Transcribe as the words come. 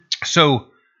So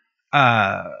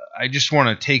I just want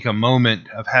to take a moment.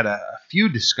 I've had a few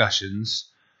discussions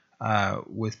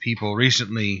with people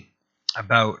recently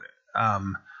about.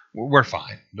 We're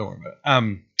fine. Don't worry about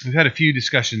it. We've had a few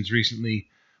discussions recently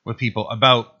with people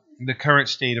about the current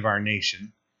state of our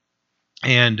nation,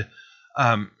 and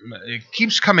it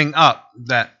keeps coming up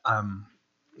that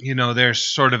there's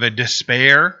sort of a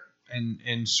despair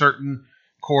in certain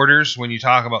quarters when you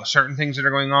talk about certain things that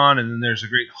are going on, and then there's a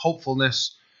great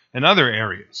hopefulness in other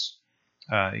areas.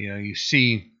 You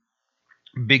see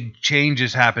big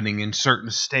changes happening in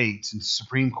certain states and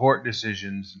Supreme Court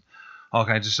decisions and all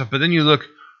kinds of stuff. But then you look,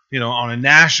 on a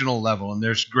national level, and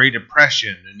there's great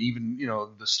oppression, and even,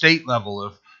 the state level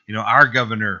of, our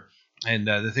governor and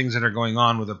the things that are going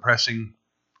on with oppressing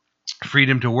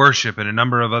freedom to worship and a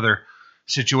number of other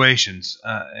situations.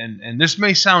 And this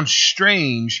may sound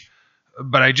strange,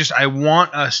 but I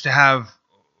want us to have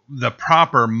the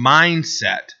proper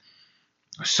mindset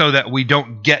so that we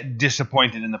don't get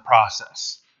disappointed in the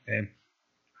process. Okay?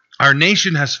 Our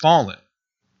nation has fallen.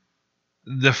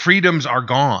 The freedoms are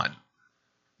gone.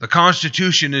 The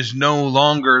Constitution is no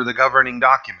longer the governing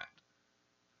document.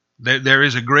 There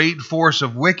is a great force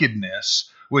of wickedness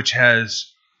which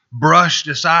has brushed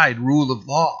aside rule of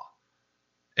law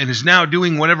and is now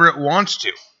doing whatever it wants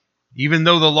to, even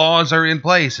though the laws are in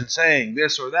place and saying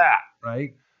this or that,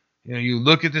 right? You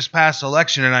look at this past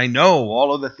election, and I know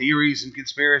all of the theories and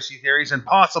conspiracy theories and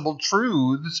possible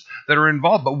truths that are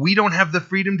involved, but we don't have the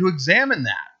freedom to examine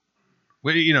that.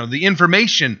 The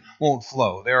information won't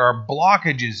flow. There are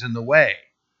blockages in the way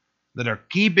that are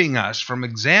keeping us from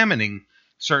examining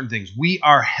certain things. We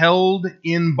are held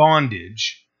in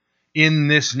bondage in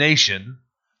this nation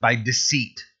by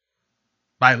deceit,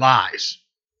 by lies.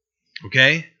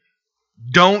 Okay?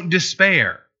 Don't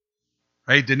despair.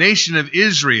 Right? The nation of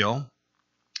Israel,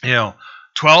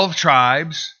 12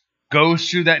 tribes, goes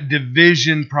through that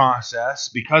division process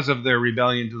because of their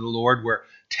rebellion to the Lord, where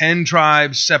 10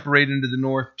 tribes separate into the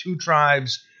north, 2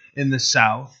 tribes in the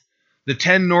south. The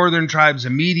 10 northern tribes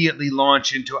immediately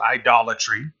launch into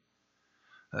idolatry.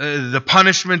 The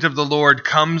punishment of the Lord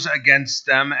comes against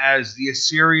them as the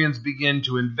Assyrians begin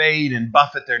to invade and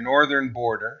buffet their northern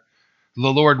border. The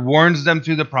Lord warns them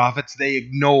through the prophets. They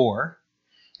ignore.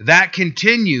 That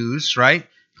continues, right,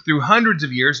 through hundreds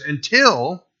of years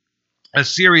until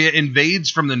Assyria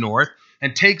invades from the north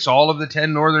and takes all of the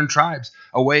 10 northern tribes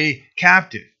away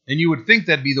captive. And you would think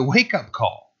that'd be the wake-up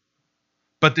call.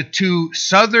 But the 2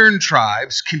 southern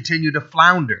tribes continue to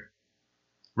flounder.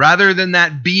 Rather than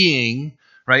that being,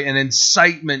 right, an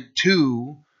incitement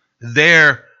to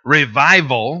their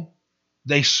revival,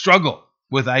 they struggle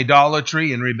with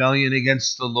idolatry and rebellion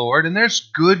against the Lord. And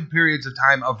there's good periods of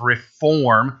time of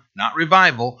reform, not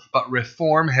revival, but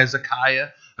reform. Hezekiah,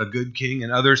 a good king,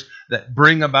 and others that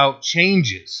bring about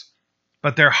changes.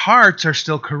 But their hearts are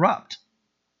still corrupt.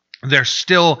 They're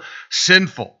still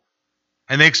sinful.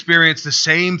 And they experience the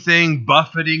same thing,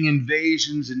 buffeting,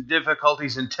 invasions, and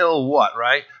difficulties until what,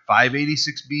 right?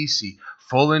 586 BC,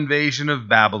 full invasion of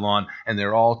Babylon, and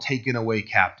they're all taken away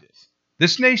captive.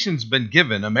 This nation's been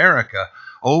given, America,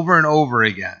 over and over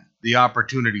again, the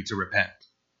opportunity to repent.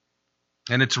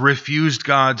 And it's refused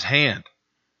God's hand,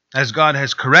 as God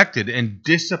has corrected and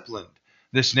disciplined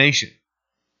this nation.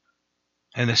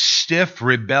 And the stiff,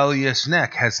 rebellious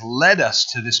neck has led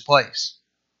us to this place.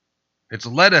 It's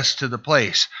led us to the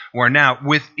place where now,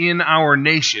 within our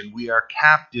nation, we are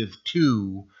captive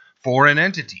to foreign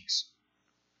entities.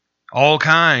 All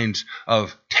kinds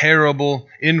of terrible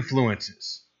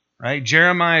influences. Right?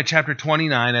 Jeremiah chapter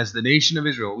 29, as the nation of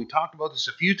Israel, we talked about this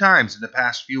a few times in the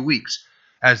past few weeks.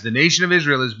 As the nation of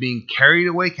Israel is being carried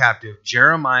away captive,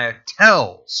 Jeremiah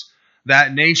tells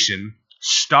that nation,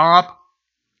 stop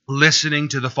listening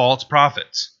to the false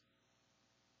prophets.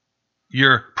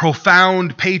 Your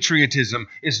profound patriotism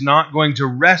is not going to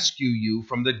rescue you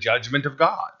from the judgment of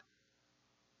God.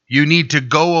 You need to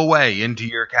go away into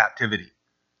your captivity.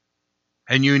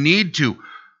 And you need to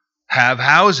have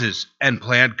houses and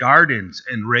plant gardens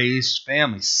and raise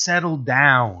families. Settle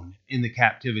down in the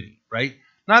captivity, right?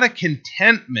 Not a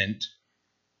contentment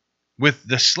with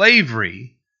the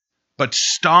slavery, but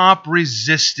stop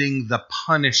resisting the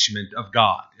punishment of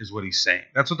God, is what he's saying.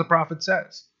 That's what the prophet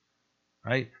says,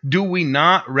 right? Do we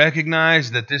not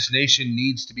recognize that this nation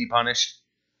needs to be punished?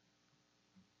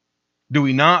 Do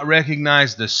we not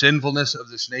recognize the sinfulness of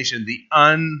this nation, the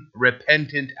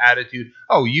unrepentant attitude?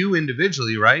 Oh, you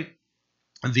individually, right?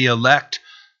 The elect,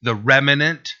 the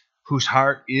remnant, whose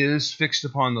heart is fixed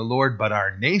upon the Lord, but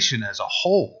our nation as a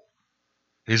whole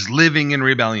is living in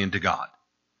rebellion to God.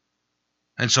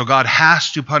 And so God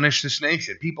has to punish this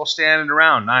nation. People standing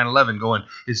around 9/11 going,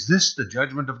 is this the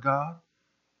judgment of God?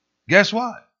 Guess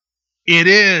what? It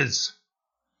is.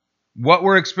 What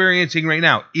we're experiencing right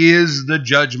now is the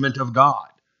judgment of God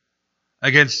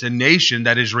against a nation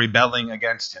that is rebelling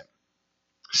against him.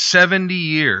 70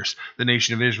 years the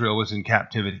nation of Israel was in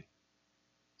captivity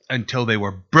until they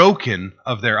were broken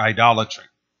of their idolatry.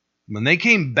 When they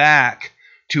came back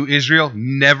to Israel,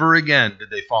 never again did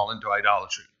they fall into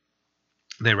idolatry.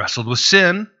 They wrestled with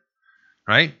sin,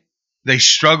 right? They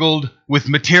struggled with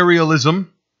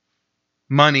materialism,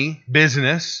 money,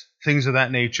 business, things of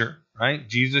that nature, right?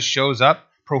 Jesus shows up,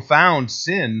 profound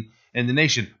sin in the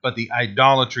nation, but the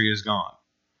idolatry is gone.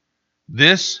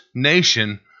 This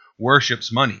nation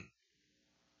worships money.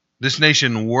 This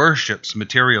nation worships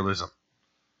materialism.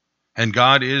 And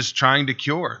God is trying to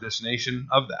cure this nation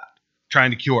of that,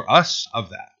 trying to cure us of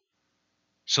that,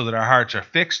 so that our hearts are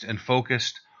fixed and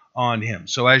focused on him.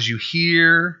 So as you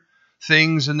hear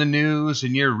things in the news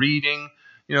and you're reading,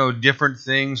 different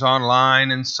things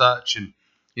online and such, and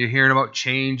you're hearing about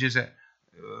changes,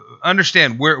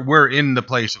 understand we're in the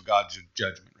place of God's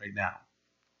judgment right now.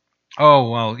 Oh,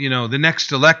 well, the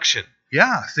next election,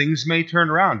 yeah, things may turn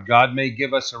around. God may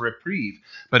give us a reprieve.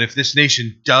 But if this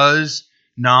nation does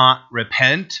not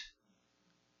repent,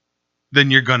 then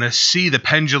you're going to see the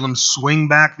pendulum swing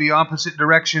back the opposite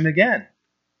direction again.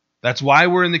 That's why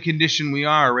we're in the condition we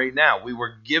are right now. We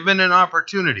were given an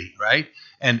opportunity, right?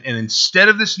 And instead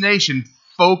of this nation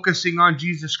focusing on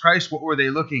Jesus Christ, what were they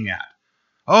looking at?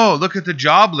 Oh, look at the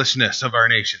joblessness of our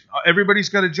nation. Everybody's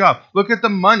got a job. Look at the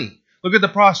money. Look at the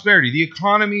prosperity. The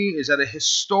economy is at a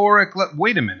historic level.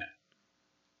 Wait a minute.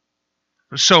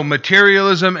 So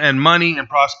materialism and money and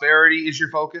prosperity is your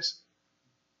focus?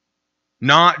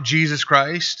 Not Jesus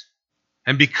Christ?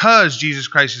 And because Jesus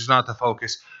Christ is not the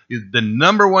focus, the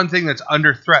number one thing that's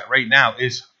under threat right now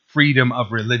is freedom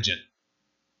of religion.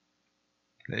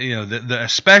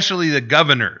 Especially the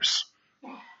governors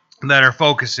that are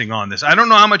focusing on this. I don't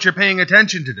know how much you're paying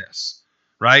attention to this,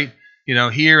 right?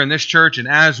 Here in this church and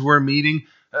as we're meeting,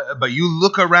 but you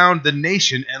look around the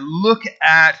nation and look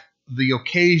at the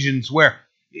occasions where,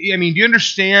 do you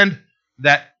understand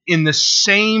that in the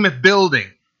same building,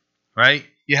 right,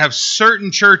 you have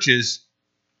certain churches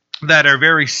that are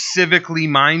very civically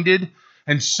minded,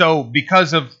 and so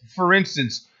because of, for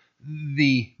instance,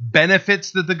 the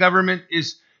benefits that the government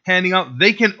is handing out,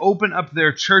 they can open up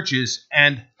their churches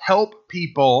and help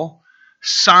people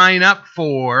sign up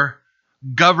for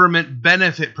government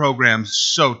benefit programs.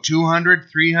 So 200,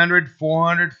 300,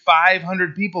 400,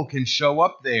 500 people can show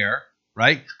up there,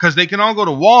 right? Because they can all go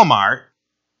to Walmart.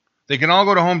 They can all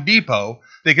go to Home Depot.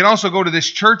 They can also go to this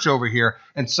church over here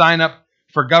and sign up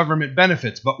for government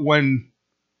benefits. But when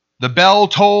the bell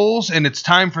tolls and it's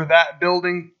time for that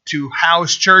building to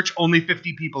house church, only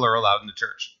 50 people are allowed in the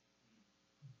church.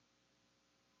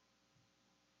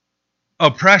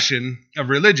 Oppression of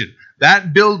religion.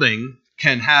 That building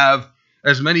can have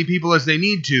as many people as they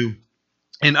need to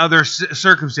in other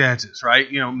circumstances, right?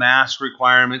 Mask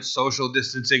requirements, social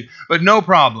distancing, but no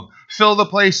problem. Fill the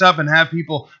place up and have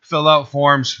people fill out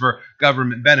forms for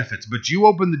government benefits. But you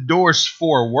open the doors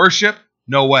for worship?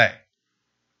 No way,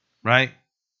 right?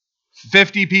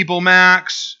 50 people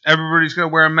max. Everybody's going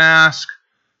to wear a mask.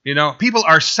 People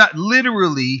are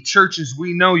literally, churches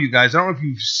we know, you guys, I don't know if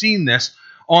you've seen this,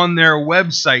 on their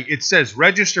website, it says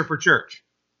register for church.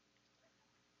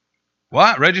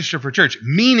 What? Register for church.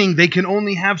 Meaning they can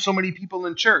only have so many people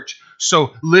in church.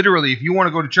 So literally, if you want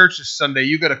to go to church this Sunday,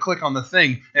 you got to click on the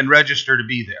thing and register to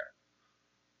be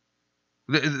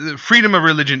there. The freedom of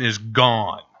religion is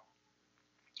gone.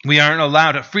 We aren't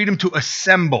allowed freedom to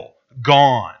assemble,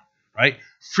 gone, right?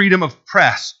 Freedom of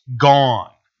press,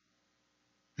 gone.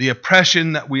 The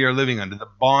oppression that we are living under, the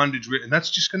bondage, and that's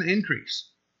just going to increase.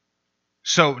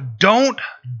 So don't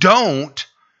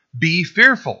be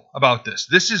fearful about this.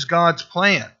 This is God's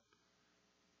plan.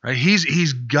 Right?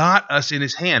 He's got us in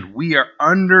his hand. We are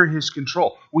under his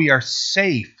control. We are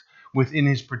safe within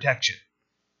his protection.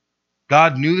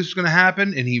 God knew this was going to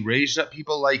happen, and he raised up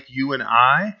people like you and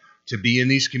I to be in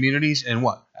these communities. And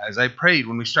what? As I prayed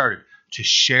when we started, to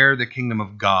share the kingdom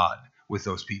of God with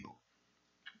those people.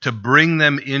 To bring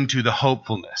them into the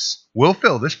hopefulness. We'll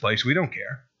fill this place. We don't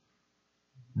care.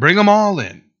 Bring them all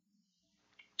in.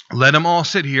 Let them all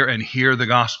sit here and hear the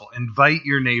gospel. Invite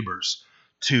your neighbors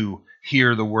to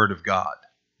hear the word of God.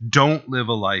 Don't live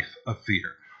a life of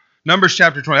fear. Numbers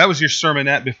chapter 20. That was your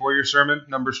sermonette before your sermon.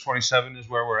 Numbers 27 is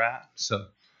where we're at. So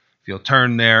if you'll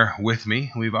turn there with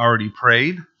me. We've already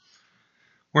prayed.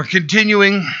 We're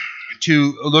continuing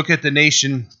to look at the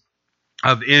nation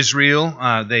of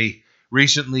Israel. They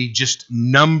recently just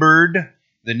numbered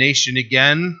the nation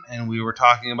again, and we were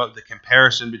talking about the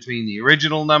comparison between the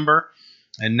original number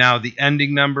and now the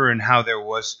ending number, and how there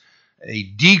was a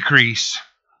decrease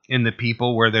in the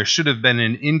people where there should have been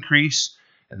an increase,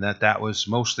 and that was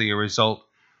mostly a result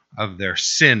of their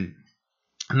sin.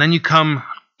 And then you come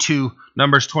to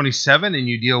Numbers 27, and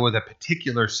you deal with a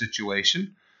particular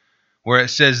situation where it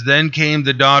says, "Then came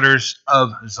the daughters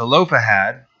of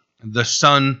Zelophehad, the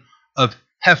son of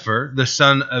Hepher, the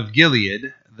son of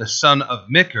Gilead, the son of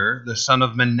Machir, the son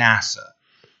of Manasseh,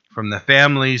 from the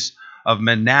families of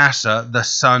Manasseh, the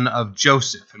son of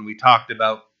Joseph." And we talked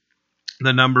about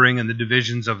the numbering and the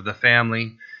divisions of the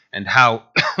family, and how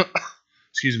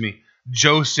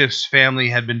Joseph's family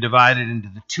had been divided into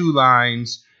the two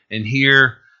lines, and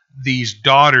here these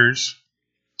daughters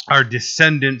are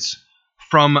descendants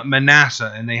from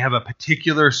Manasseh, and they have a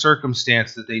particular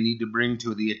circumstance that they need to bring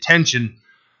to the attention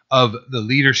of the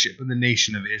leadership of the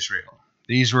nation of Israel.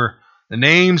 These were the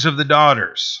names of the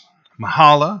daughters: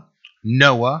 Mahlah,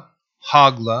 Noah,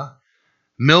 Hoglah,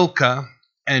 Milcah,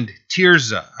 and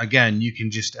Tirzah. Again, you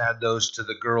can just add those to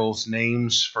the girls'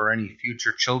 names for any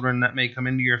future children that may come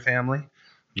into your family.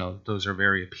 No, those are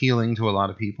very appealing to a lot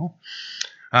of people.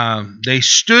 They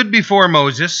stood before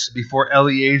Moses, before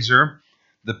Eleazar,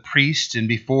 the priest, and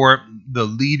before the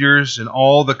leaders and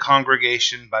all the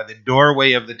congregation by the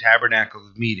doorway of the tabernacle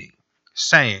of meeting,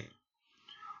 saying,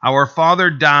 "Our father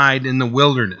died in the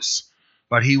wilderness,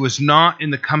 but he was not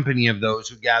in the company of those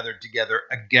who gathered together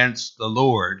against the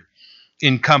Lord,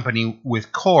 in company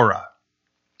with Korah,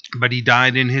 but he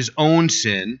died in his own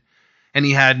sin, and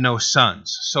he had no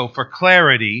sons." So for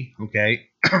clarity,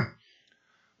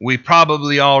 we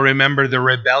probably all remember the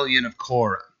rebellion of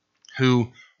Korah,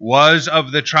 who was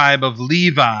of the tribe of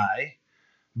Levi,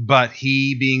 but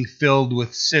he, being filled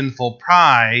with sinful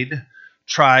pride,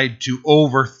 tried to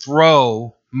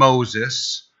overthrow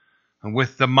Moses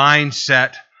with the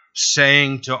mindset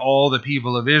saying to all the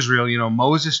people of Israel,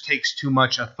 Moses takes too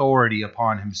much authority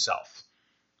upon himself.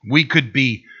 We could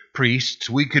be priests,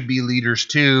 we could be leaders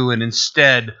too, and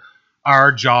instead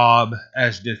our job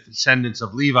as descendants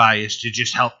of Levi is to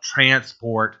just help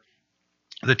transport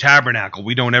the tabernacle.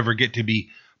 We don't ever get to be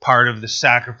part of the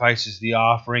sacrifices, the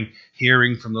offering,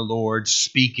 hearing from the Lord,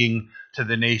 speaking to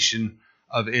the nation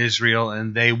of Israel,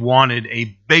 and they wanted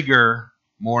a bigger,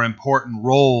 more important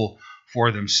role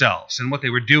for themselves. And what they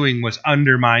were doing was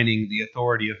undermining the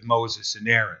authority of Moses and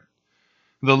Aaron.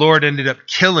 The Lord ended up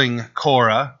killing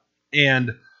Korah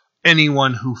and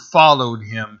anyone who followed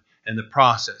him in the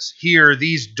process. Here,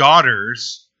 these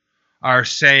daughters are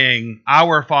saying,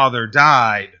 "Our father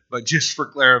died," but just for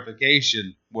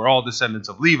clarification, we're all descendants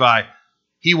of Levi.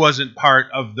 He wasn't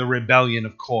part of the rebellion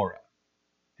of Korah.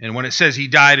 And when it says he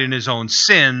died in his own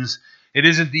sins, it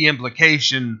isn't the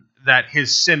implication that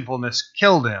his sinfulness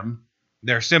killed him.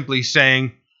 They're simply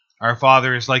saying, our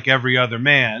father is like every other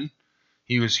man.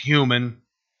 He was human,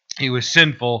 he was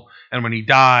sinful, and when he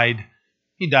died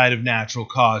of natural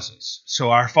causes.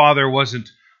 So our father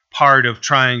wasn't part of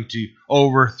trying to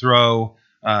overthrow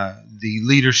the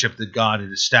leadership that God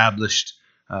had established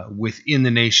within the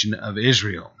nation of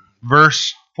Israel.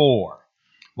 Verse 4,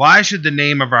 "Why should the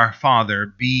name of our father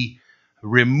be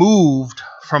removed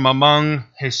from among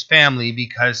his family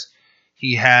because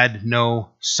he had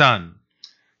no son?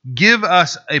 Give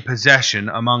us a possession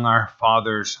among our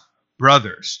father's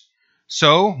brothers."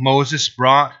 So Moses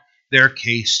brought their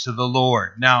case to the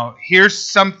Lord. Now,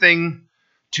 here's something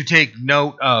to take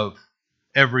note of,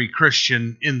 every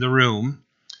Christian in the room.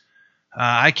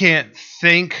 I can't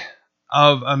think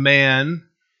of a man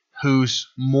who's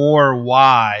more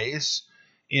wise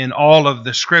in all of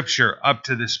the Scripture up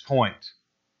to this point.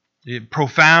 A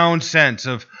profound sense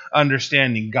of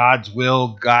understanding God's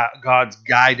will, God's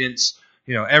guidance,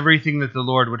 everything that the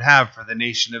Lord would have for the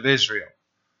nation of Israel.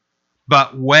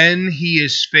 But when he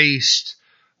is faced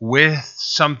with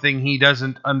something he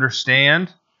doesn't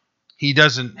understand, he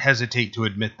doesn't hesitate to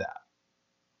admit that.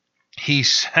 He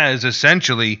says,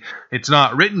 essentially, it's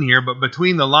not written here, but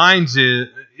between the lines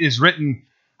is written,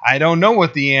 "I don't know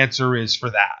what the answer is for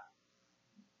that.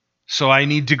 So I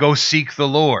need to go seek the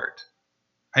Lord.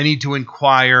 I need to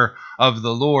inquire of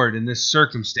the Lord in this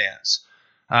circumstance."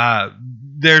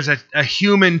 There's a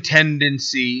human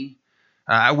tendency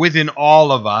within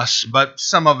all of us, but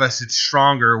some of us it's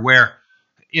stronger, where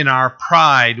in our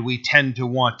pride we tend to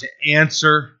want to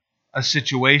answer a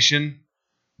situation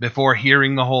before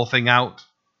hearing the whole thing out.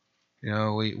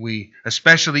 We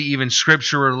especially even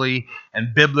scripturally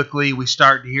and biblically, we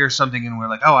start to hear something and we're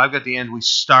like, "Oh, I've got the end." We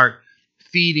start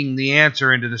feeding the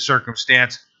answer into the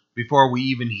circumstance before we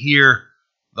even hear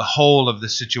the whole of the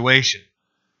situation.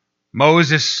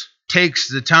 Moses takes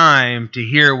the time to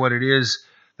hear what it is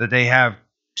that they have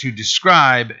to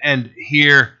describe, and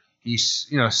here he's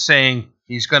saying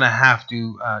he's going to have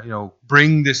to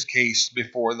bring this case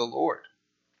before the Lord.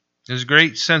 There's a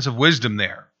great sense of wisdom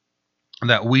there,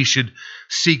 that we should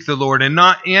seek the Lord and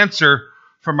not answer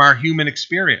from our human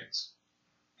experience.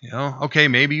 Okay,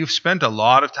 maybe you've spent a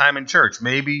lot of time in church.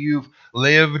 Maybe you've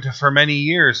lived for many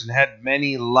years and had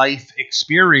many life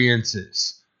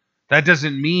experiences. That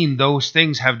doesn't mean those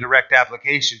things have direct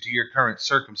application to your current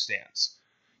circumstance.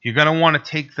 You're going to want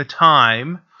to take the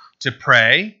time to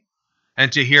pray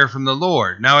and to hear from the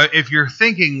Lord. Now, if you're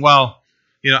thinking, well,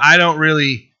 I don't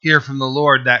really hear from the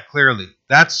Lord that clearly,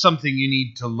 that's something you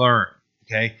need to learn.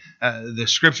 Okay, the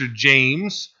scripture,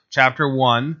 James chapter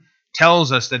 1,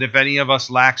 tells us that if any of us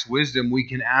lacks wisdom, we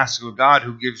can ask of God,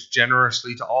 who gives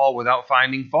generously to all without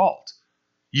finding fault.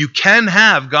 You can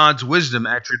have God's wisdom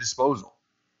at your disposal.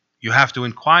 You have to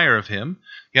inquire of him,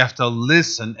 you have to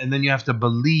listen, and then you have to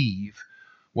believe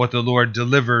what the Lord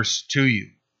delivers to you.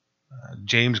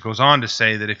 James goes on to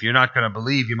say that if you're not going to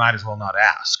believe, you might as well not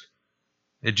ask.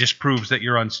 It just proves that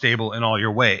you're unstable in all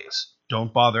your ways.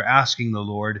 Don't bother asking the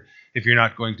Lord if you're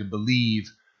not going to believe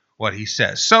what he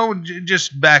says. So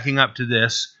just backing up to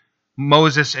this,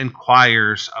 Moses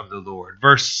inquires of the Lord.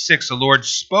 Verse 6, the Lord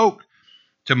spoke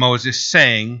to Moses,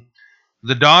 saying,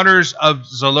 "The daughters of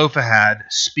Zelophehad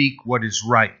speak what is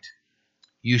right.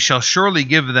 You shall surely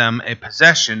give them a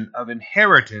possession of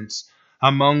inheritance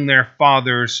among their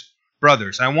father's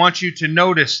brothers." I want you to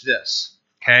notice this,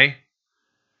 okay?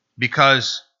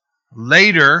 Because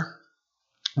later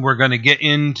we're going to get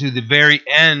into the very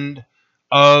end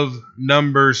of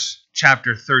Numbers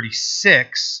chapter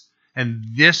 36, and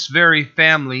this very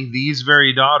family, these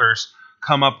very daughters,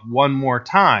 come up one more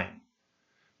time,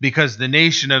 because the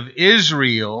nation of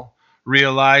Israel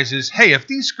realizes, hey, if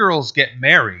these girls get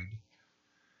married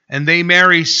and they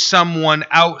marry someone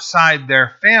outside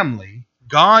their family,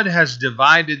 God has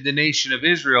divided the nation of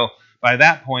Israel by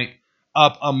that point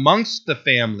up amongst the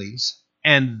families,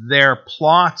 and their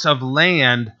plots of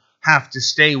land have to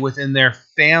stay within their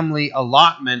family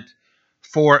allotment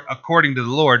for, according to the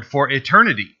Lord, for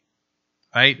eternity.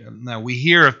 Right? Now, we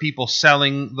hear of people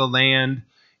selling the land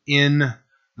in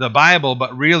the Bible,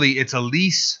 but really it's a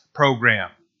lease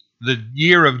program. The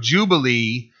year of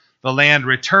Jubilee, the land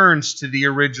returns to the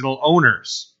original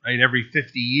owners, right, every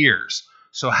 50 years.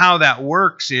 So how that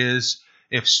works is,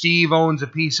 if Steve owns a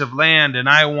piece of land and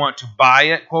I want to buy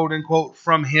it, quote unquote,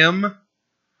 from him,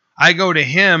 I go to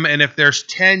him, and if there's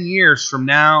 10 years from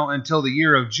now until the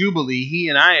year of Jubilee, he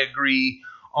and I agree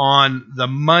on the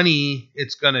money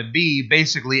it's going to be,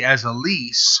 basically as a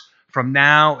lease from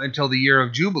now until the year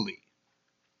of Jubilee.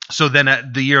 So then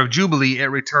at the year of Jubilee, it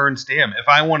returns to him. If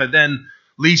I want to then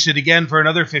lease it again for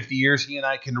another 50 years, he and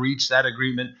I can reach that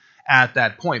agreement at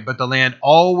that point. But the land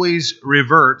always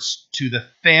reverts to the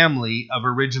family of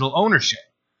original ownership.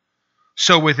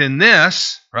 So within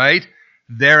this, right,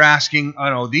 they're asking,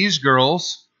 these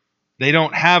girls, they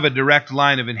don't have a direct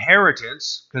line of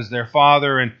inheritance because their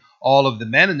father and all of the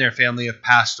men in their family have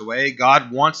passed away.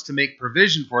 God wants to make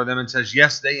provision for them and says,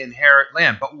 yes, they inherit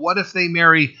land. But what if they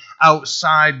marry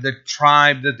outside the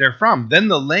tribe that they're from? Then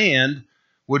the land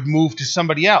would move to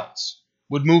somebody else,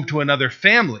 would move to another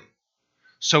family.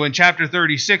 So in chapter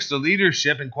 36, the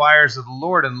leadership inquires of the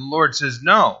Lord, and the Lord says,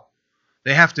 no,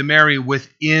 they have to marry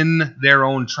within their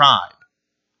own tribe.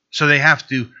 So they have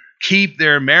to keep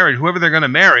their marriage. Whoever they're going to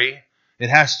marry, it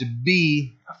has to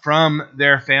be from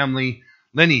their family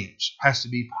lineage, has to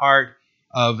be part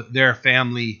of their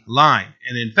family line.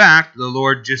 And in fact, the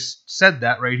Lord just said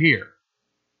that right here.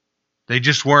 They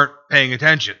just weren't paying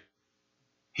attention.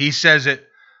 He says it,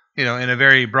 in a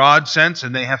very broad sense,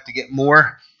 and they have to get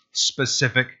more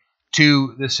specific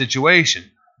to the situation.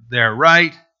 They're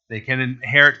right. They can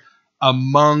inherit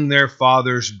among their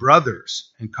father's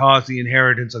brothers and cause the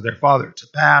inheritance of their father to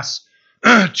pass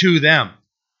to them.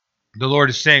 The Lord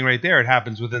is saying right there, it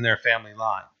happens within their family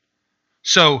line.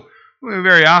 So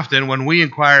very often when we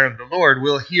inquire of the Lord,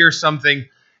 we'll hear something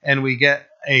and we get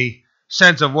a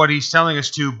sense of what he's telling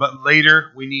us to, but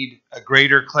later we need a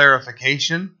greater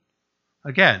clarification.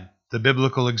 Again, the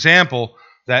biblical example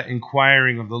that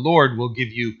inquiring of the Lord will give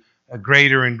you a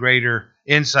greater and greater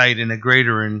insight and a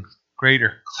greater and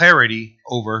greater clarity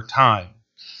over time.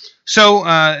 So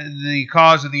the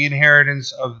cause of the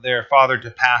inheritance of their father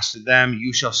to pass to them,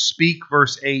 you shall speak,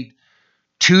 verse 8,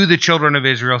 to the children of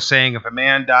Israel, saying, if a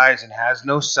man dies and has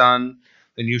no son,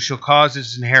 then you shall cause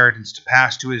his inheritance to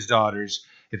pass to his daughters.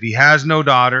 If he has no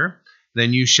daughter,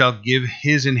 then you shall give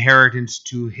his inheritance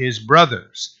to his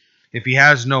brothers. If he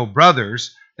has no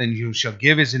brothers, then you shall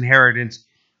give his inheritance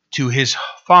to his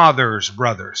father's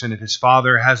brothers. And if his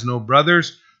father has no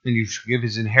brothers, then you shall give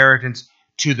his inheritance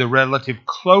to the relative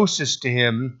closest to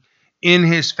him in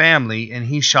his family, and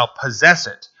he shall possess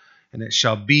it. And it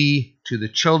shall be to the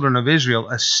children of Israel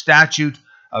a statute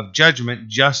of judgment,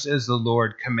 just as the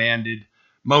Lord commanded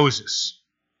Moses.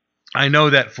 I know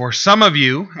that for some of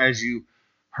you, as you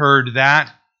heard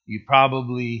that, you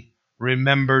probably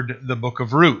remembered the book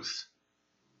of Ruth.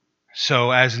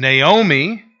 So as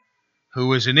Naomi,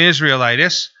 who is an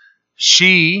Israelitess,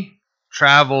 she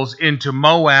travels into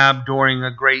Moab during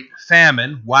a great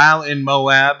famine. While in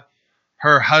Moab,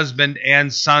 her husband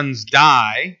and sons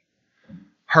die.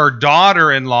 Her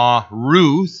daughter-in-law,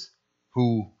 Ruth,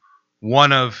 who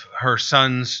one of her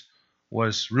sons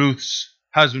was Ruth's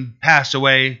husband, passed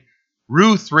away.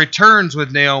 Ruth returns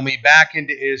with Naomi back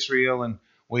into Israel, and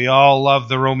we all love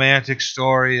the romantic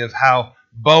story of how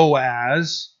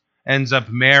Boaz ends up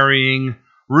marrying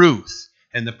Ruth.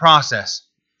 In the process,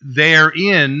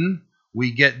 therein,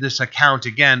 we get this account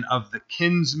again of the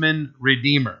kinsman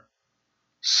redeemer,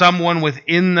 someone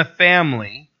within the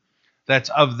family that's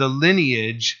of the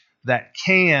lineage that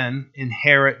can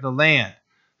inherit the land.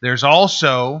 There's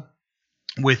also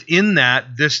within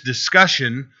that this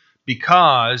discussion,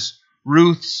 because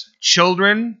Ruth's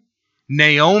children,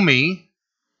 Naomi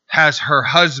has her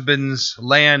husband's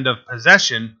land of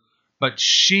possession, but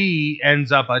she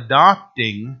ends up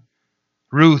adopting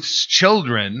Ruth's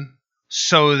children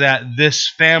so that this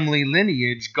family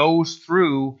lineage goes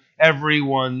through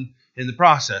everyone in the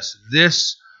process.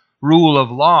 This rule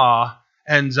of law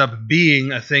ends up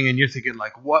being a thing, and you're thinking,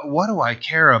 like, what do I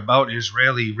care about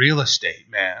Israeli real estate,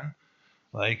 man?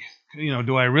 Like,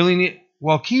 do I really need...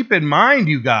 Well, keep in mind,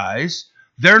 you guys,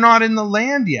 they're not in the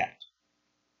land yet.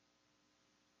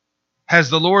 Has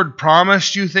the Lord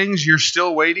promised you things you're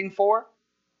still waiting for?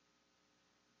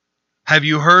 Have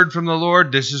you heard from the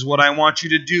Lord, this is what I want you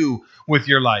to do with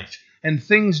your life, and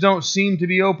things don't seem to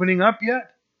be opening up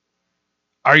yet?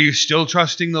 Are you still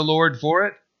trusting the Lord for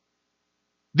it?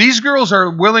 These girls are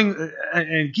willing,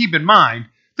 and keep in mind,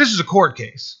 this is a court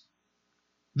case.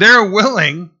 They're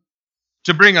willing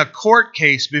to bring a court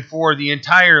case before the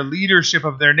entire leadership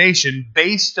of their nation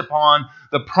based upon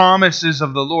the promises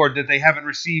of the Lord that they haven't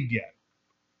received yet.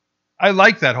 I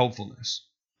like that hopefulness.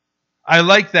 I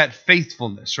like that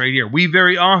faithfulness right here. We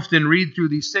very often read through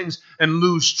these things and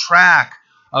lose track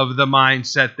of the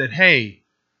mindset that, hey,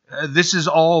 this is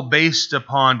all based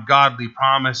upon godly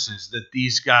promises that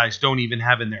these guys don't even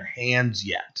have in their hands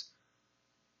yet.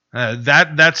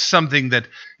 That's something that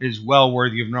is well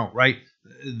worthy of note, right?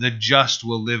 The just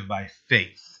will live by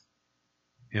faith.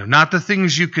 Not the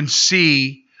things you can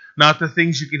see, not the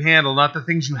things you can handle, not the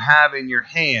things you have in your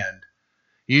hand.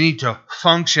 You need to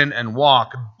function and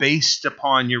walk based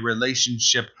upon your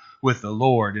relationship with the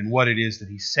Lord and what it is that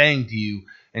He's saying to you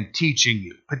and teaching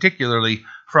you, particularly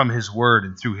from His Word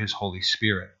and through His Holy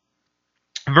Spirit.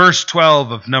 Verse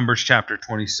 12 of Numbers chapter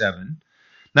 27.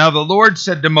 Now the Lord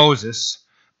said to Moses,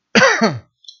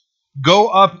 Go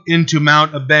up into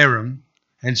Mount Abarim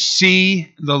and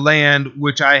see the land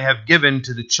which I have given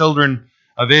to the children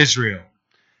of Israel.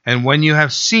 And when you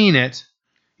have seen it,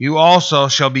 you also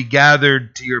shall be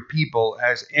gathered to your people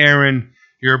as Aaron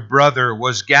your brother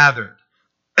was gathered.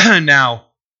 Now,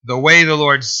 the way the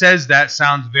Lord says that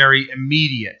sounds very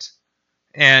immediate.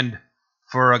 And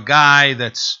for a guy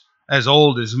that's as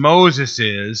old as Moses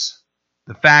is,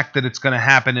 the fact that it's going to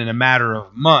happen in a matter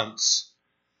of months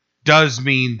does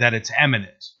mean that it's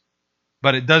imminent.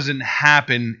 But it doesn't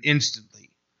happen instantly.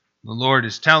 The Lord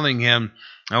is telling him,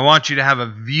 I want you to have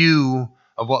a view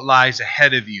of what lies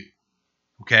ahead of you.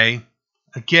 Okay?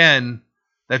 Again,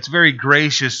 that's very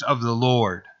gracious of the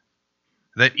Lord.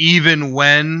 That even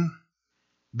when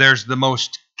there's the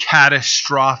most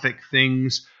catastrophic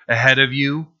things ahead of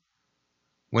you,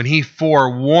 when He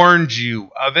forewarned you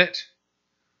of it,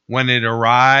 when it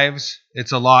arrives,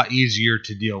 it's a lot easier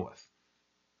to deal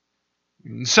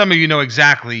with. Some of you know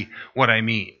exactly what I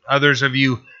mean. Others of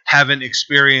you haven't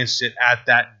experienced it at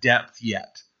that depth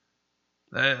yet.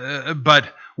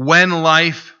 But when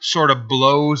life sort of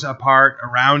blows apart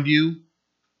around you,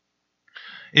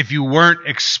 if you weren't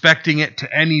expecting it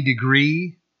to any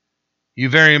degree, you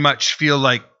very much feel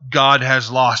like God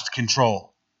has lost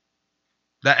control.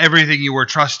 That everything you were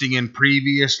trusting in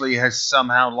previously has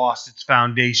somehow lost its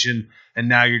foundation, and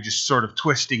now you're just sort of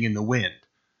twisting in the wind.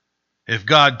 If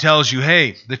God tells you,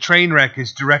 hey, the train wreck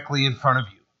is directly in front of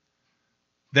you,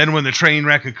 then when the train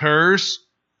wreck occurs,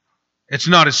 it's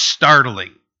not as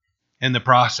startling in the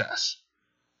process.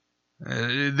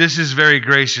 This is very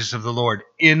gracious of the Lord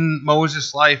in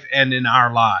Moses' life and in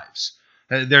our lives.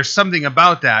 There's something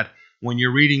about that when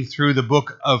you're reading through the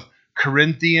book of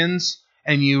Corinthians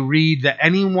and you read that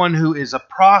anyone who is a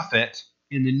prophet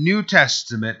in the New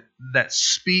Testament that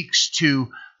speaks to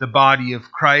the body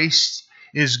of Christ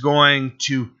is going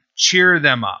to cheer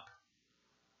them up,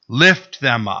 lift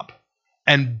them up,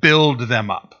 and build them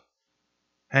up.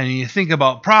 And you think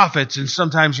about prophets, and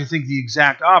sometimes you think the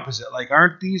exact opposite. Like,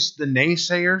 aren't these the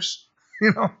naysayers?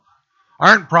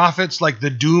 Aren't prophets like the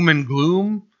doom and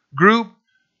gloom group?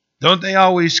 Don't they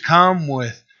always come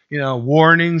with,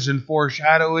 warnings and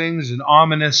foreshadowings and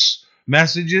ominous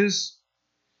messages?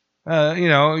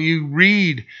 You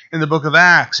read in the book of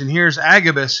Acts, and here's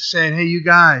Agabus saying, hey, you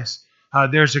guys,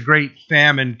 there's a great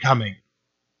famine coming,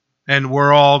 and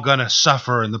we're all going to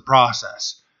suffer in the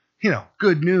process.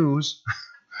 Good news.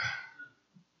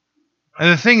 And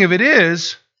the thing of it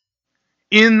is,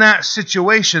 in that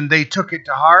situation, they took it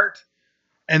to heart,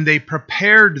 and they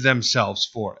prepared themselves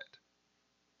for it.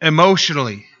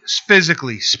 Emotionally,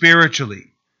 physically,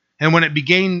 spiritually. And when it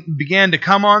began to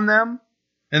come on them,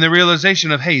 and the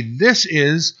realization of, hey, this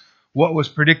is what was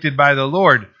predicted by the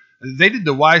Lord, they did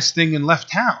the wise thing and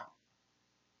left town.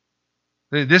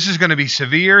 This is going to be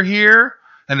severe here,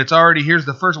 and it's already, here's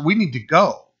the first, we need to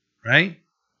go, right?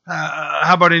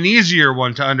 How about an easier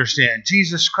one to understand?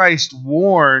 Jesus Christ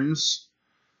warns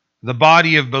the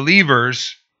body of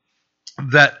believers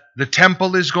that the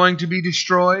temple is going to be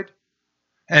destroyed,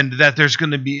 and that there's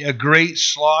going to be a great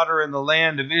slaughter in the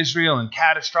land of Israel, and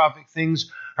catastrophic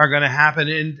things are going to happen.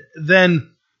 And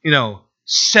then,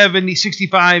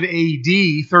 65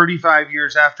 AD, 35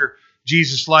 years after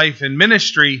Jesus' life and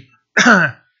ministry,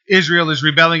 Israel is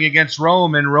rebelling against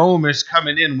Rome, and Rome is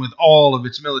coming in with all of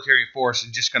its military force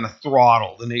and just going to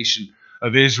throttle the nation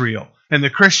of Israel. And the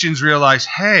Christians realize,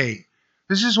 hey,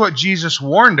 this is what Jesus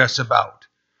warned us about.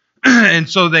 And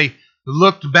so they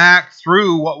looked back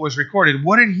through what was recorded.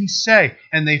 What did he say?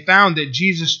 And they found that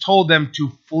Jesus told them to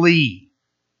flee,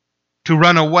 to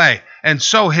run away. And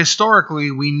so historically,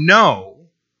 we know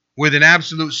with an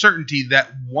absolute certainty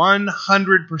that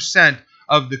 100%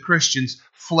 of the Christians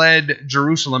fled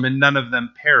Jerusalem, and none of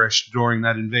them perished during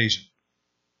that invasion.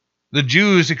 The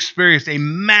Jews experienced a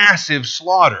massive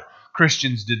slaughter.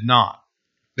 Christians did not.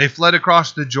 They fled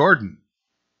across the Jordan,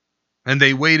 and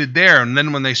they waited there. And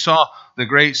then when they saw the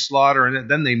great slaughter, and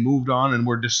then they moved on and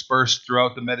were dispersed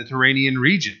throughout the Mediterranean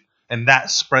region. And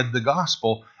that spread the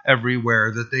gospel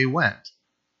everywhere that they went.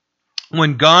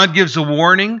 When God gives a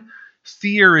warning,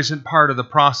 fear isn't part of the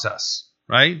process,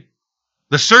 right?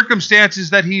 The circumstances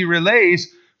that he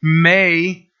relays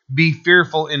may be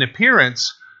fearful in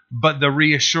appearance, but the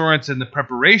reassurance and the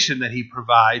preparation that he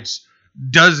provides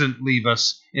doesn't leave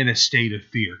us in a state of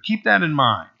fear. Keep that in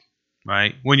mind,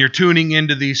 right? When you're tuning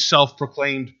into these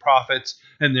self-proclaimed prophets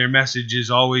and their message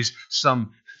is always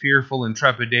some fearful and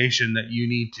trepidation that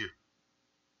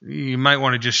you might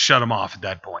want to just shut them off at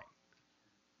that point.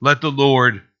 Let the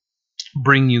Lord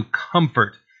bring you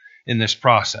comfort in this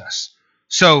process.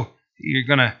 So you're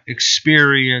going to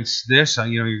experience this.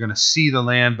 You're going to see the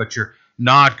land, but you're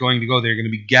not going to go there. You're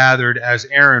going to be gathered as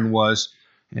Aaron was,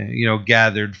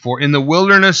 gathered for in the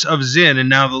wilderness of Zin. And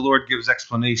now the Lord gives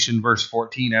explanation, verse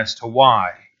 14, as to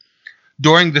why.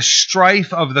 During the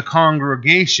strife of the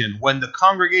congregation, when the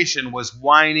congregation was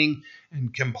whining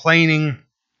and complaining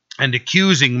and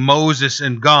accusing Moses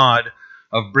and God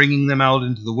of bringing them out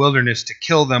into the wilderness to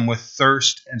kill them with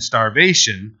thirst and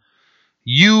starvation,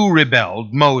 you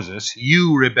rebelled, Moses,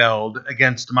 you rebelled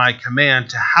against my command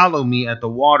to hallow me at the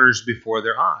waters before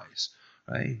their eyes.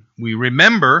 Right? We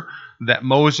remember that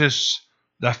Moses,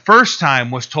 the first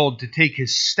time, was told to take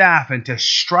his staff and to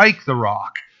strike the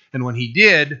rock. And when he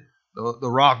did, the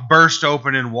rock burst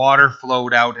open and water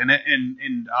flowed out.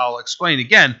 And I'll explain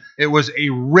again, it was a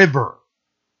river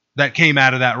that came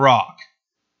out of that rock.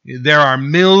 There are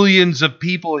millions of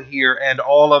people here and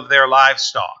all of their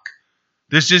livestock.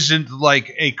 This isn't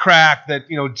like a crack that,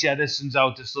 jettisons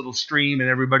out this little stream and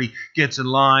everybody gets in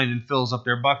line and fills up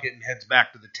their bucket and heads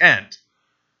back to the tent.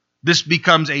 This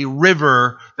becomes a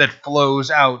river that flows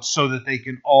out so that they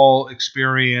can all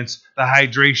experience the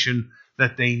hydration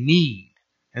that they need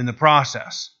in the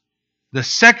process. The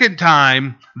second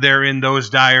time they're in those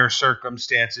dire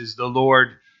circumstances, the Lord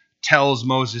tells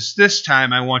Moses, this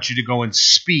time I want you to go and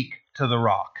speak to the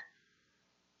rock.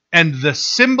 And the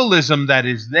symbolism that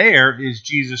is there is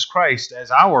Jesus Christ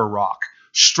as our rock,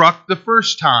 struck the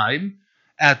first time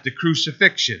at the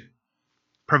crucifixion,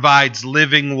 provides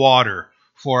living water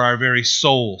for our very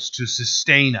souls to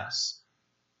sustain us.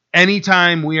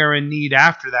 Anytime we are in need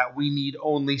after that, we need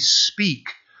only speak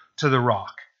to the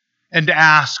rock and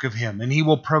ask of him, and he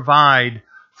will provide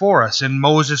for us. And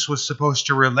Moses was supposed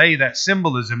to relay that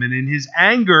symbolism, and in his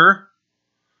anger,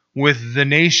 with the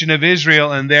nation of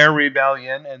Israel and their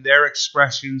rebellion and their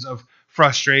expressions of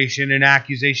frustration and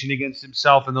accusation against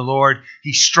himself and the Lord,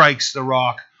 he strikes the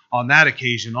rock on that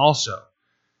occasion also.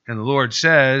 And the Lord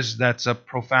says that's a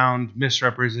profound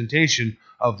misrepresentation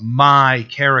of my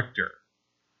character.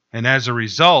 And as a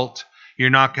result, you're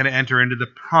not going to enter into the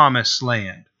promised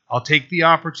land. I'll take the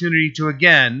opportunity to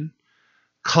again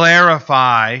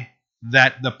clarify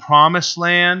that the promised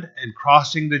land and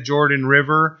crossing the Jordan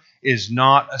River is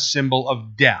not a symbol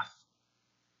of death.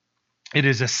 It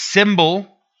is a symbol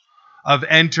of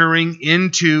entering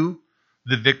into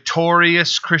the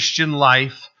victorious Christian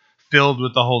life filled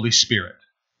with the Holy Spirit.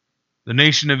 The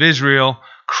nation of Israel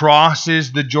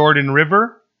crosses the Jordan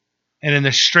River, and in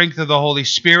the strength of the Holy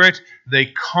Spirit, they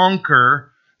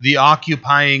conquer the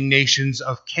occupying nations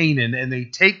of Canaan, and they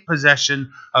take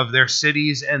possession of their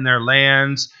cities and their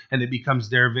lands, and it becomes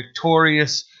their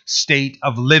victorious state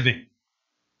of living.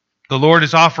 The Lord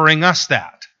is offering us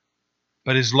that.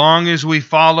 But as long as we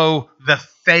follow the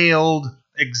failed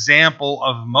example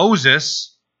of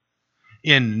Moses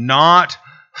in not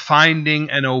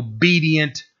finding an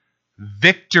obedient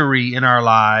victory in our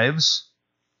lives,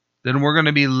 then we're going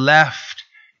to be left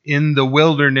in the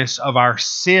wilderness of our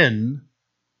sin,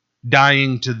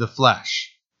 dying to the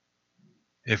flesh.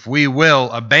 If we will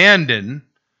abandon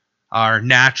our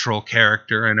natural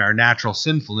character and our natural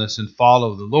sinfulness and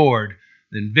follow the Lord,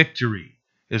 then victory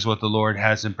is what the Lord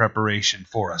has in preparation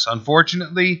for us.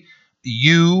 Unfortunately,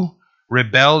 you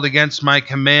rebelled against my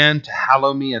command to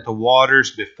hallow me at the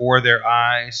waters before their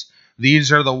eyes.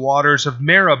 These are the waters of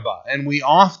Meribah. And we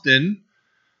often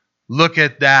look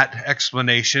at that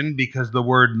explanation because the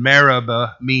word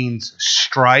Meribah means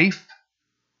strife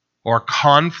or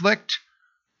conflict.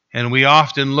 And we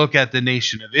often look at the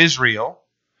nation of Israel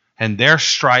and their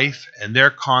strife and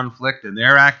their conflict and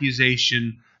their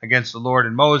accusation against the Lord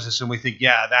and Moses, and we think,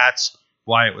 yeah, that's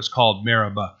why it was called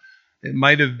Meribah. It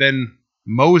might have been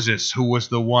Moses who was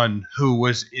the one who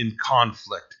was in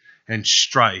conflict and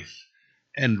strife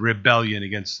and rebellion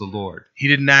against the Lord. He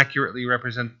didn't accurately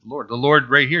represent the Lord. The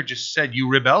Lord right here just said, you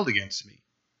rebelled against me.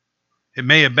 It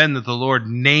may have been that the Lord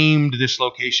named this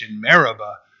location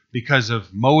Meribah because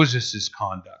of Moses'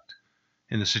 conduct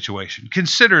in the situation.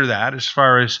 Consider that as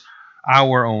far as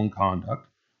our own conduct.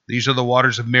 These are the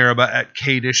waters of Meribah at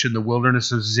Kadesh in the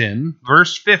wilderness of Zin.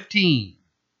 Verse 15.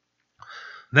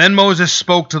 Then Moses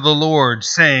spoke to the Lord,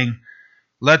 saying,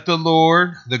 let the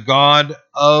Lord, the God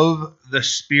of the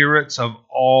spirits of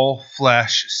all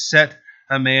flesh, set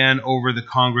a man over the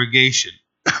congregation.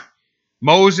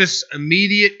 Moses'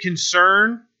 immediate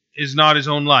concern is not his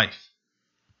own life.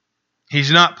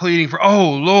 He's not pleading for,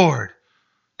 oh, Lord,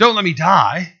 don't let me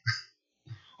die.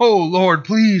 Oh, Lord,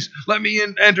 please let me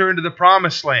enter into the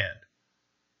promised land.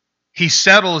 He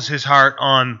settles his heart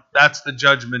on that's the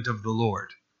judgment of the Lord.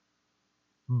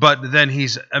 But then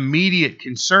his immediate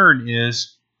concern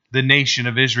is the nation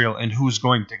of Israel and who's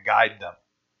going to guide them.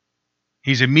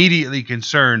 He's immediately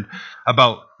concerned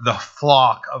about the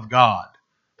flock of God.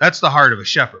 That's the heart of a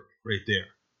shepherd right there.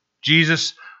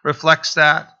 Jesus reflects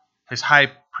that. His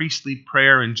high priestly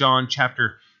prayer in John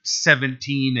chapter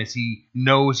 17 as he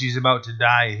knows he's about to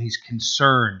die and he's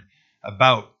concerned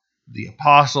about the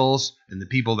apostles and the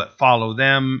people that follow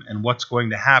them and what's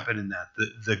going to happen in that.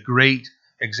 The great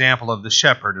example of the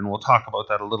shepherd, and we'll talk about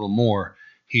that a little more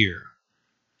here.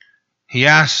 He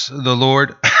asks the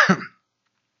Lord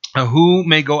who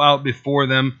may go out before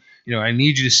them. I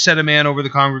need you to set a man over the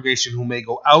congregation who may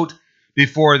go out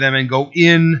before them and go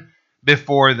in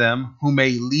before them, who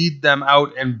may lead them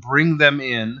out and bring them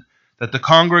in, that the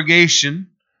congregation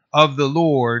of the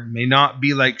Lord may not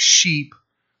be like sheep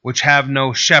which have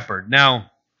no shepherd.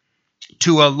 Now,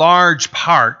 to a large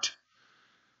part,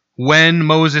 when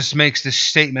Moses makes this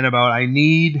statement about, I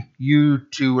need you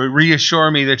to reassure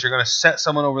me that you're going to set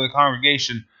someone over the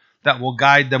congregation that will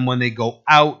guide them when they go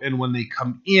out and when they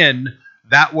come in,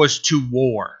 that was to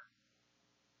war.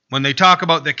 When they talk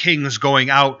about the kings going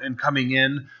out and coming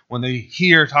in, when they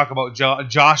here talk about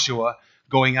Joshua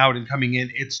going out and coming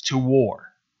in, it's to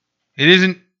war. It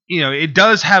isn't, it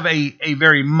does have a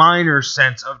very minor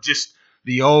sense of just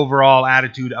the overall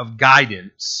attitude of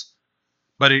guidance,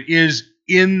 but it is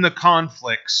in the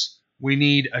conflicts, we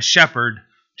need a shepherd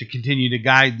to continue to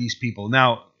guide these people.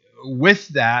 Now, with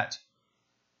that,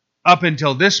 up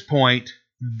until this point,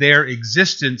 their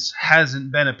existence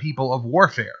hasn't been a people of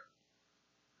warfare.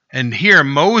 And here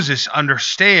Moses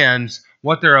understands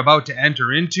what they're about to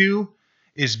enter into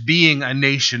is being a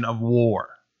nation of war.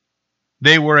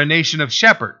 They were a nation of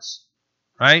shepherds,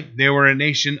 right? They were a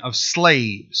nation of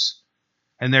slaves.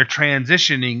 And they're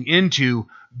transitioning into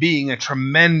being a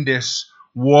tremendous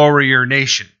warrior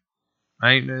nation.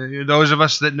 right? Those of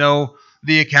us that know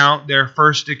the account, their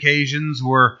first occasions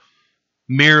were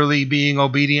merely being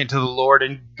obedient to the Lord,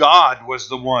 and God was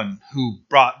the one who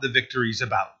brought the victories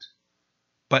about.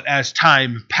 But as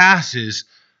time passes,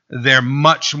 they're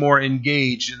much more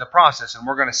engaged in the process. And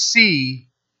we're going to see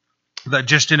that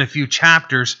just in a few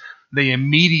chapters, they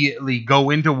immediately go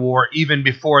into war even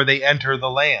before they enter the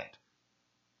land.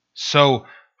 So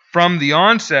from the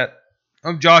onset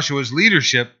of Joshua's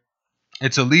leadership,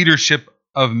 it's a leadership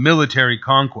of military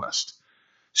conquest.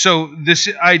 So this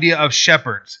idea of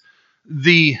shepherds,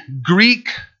 the Greek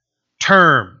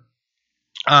term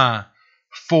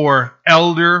for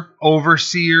elder,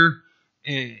 overseer,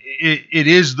 it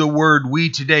is the word we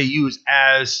today use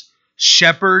as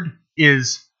shepherd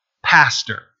is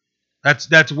pastor.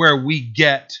 That's where we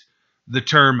get the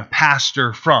term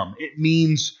pastor from. It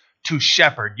means to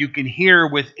shepherd. You can hear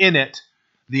within it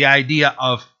the idea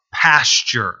of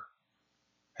pasture.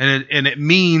 And it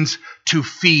means to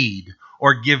feed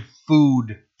or give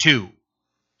food to.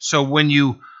 So when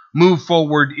you move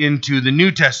forward into the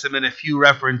New Testament, a few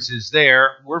references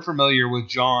there. We're familiar with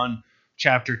John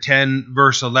chapter 10,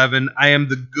 verse 11. I am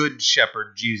the good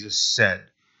shepherd, Jesus said.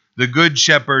 The good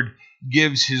shepherd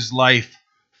gives his life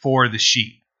for the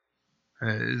sheep.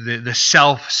 The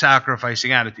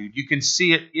self-sacrificing attitude. You can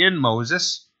see it in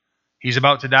Moses. He's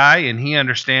about to die, and he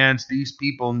understands these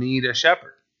people need a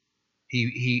shepherd.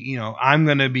 I'm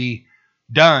going to be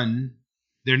done.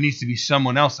 There needs to be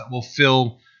someone else that will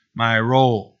fill my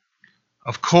role.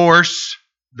 Of course,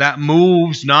 that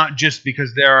moves not just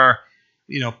because there are,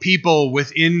 people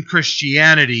within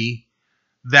Christianity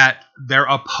that they're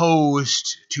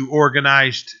opposed to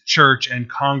organized church and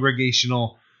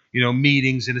congregational,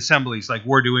 meetings and assemblies like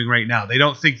we're doing right now. They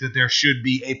don't think that there should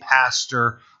be a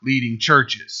pastor leading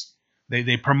churches.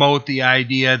 They promote the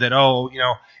idea that,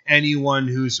 anyone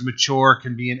who's mature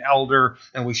can be an elder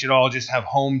and we should all just have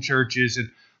home churches. And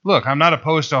look, I'm not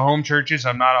opposed to home churches.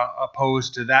 I'm not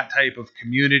opposed to that type of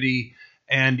community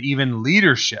and even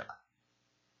leadership.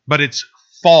 But it's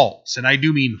false, and I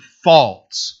do mean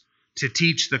false, to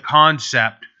teach the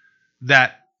concept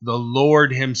that the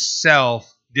Lord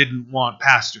himself didn't want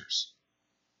pastors.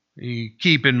 You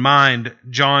keep in mind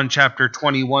John chapter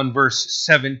 21, verse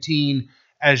 17,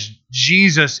 as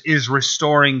Jesus is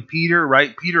restoring Peter,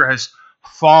 right? Peter has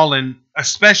fallen,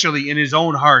 especially in his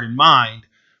own heart and mind,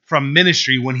 from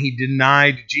ministry when he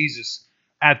denied Jesus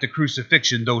at the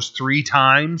crucifixion those 3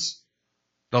 times.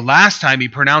 The last time he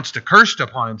pronounced a curse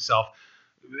upon himself,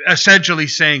 essentially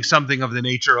saying something of the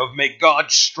nature of, may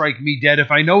God strike me dead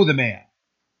if I know the man.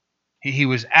 He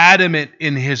was adamant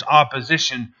in his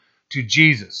opposition to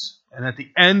Jesus. And at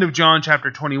the end of John chapter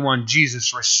 21,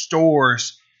 Jesus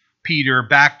restores Peter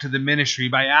back to the ministry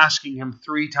by asking him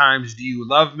 3 times, do you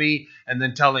love me? And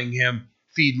then telling him,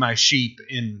 feed my sheep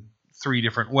in 3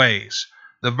 different ways.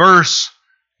 The verse,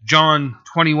 John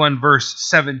 21, verse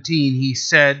 17,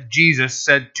 Jesus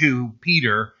said to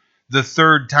Peter the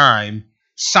 3rd time,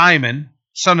 Simon,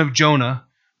 son of Jonah,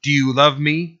 do you love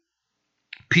me?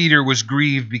 Peter was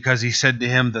grieved because he said to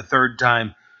him the 3rd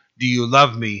time, do you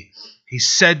love me? He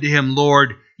said to him,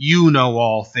 Lord, you know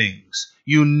all things.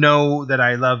 You know that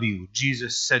I love you.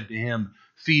 Jesus said to him,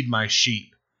 feed my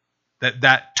sheep.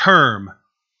 That term,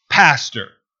 pastor,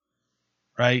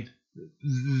 right?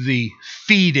 The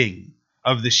feeding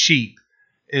of the sheep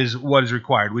is what is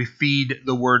required. We feed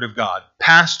the word of God.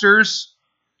 Pastors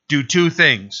do 2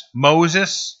 things.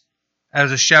 Moses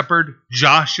as a shepherd,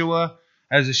 Joshua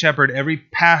as a shepherd, every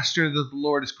pastor that the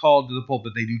Lord has called to the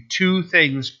pulpit, they do 2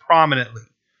 things prominently.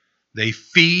 They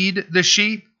feed the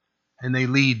sheep and they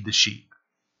lead the sheep.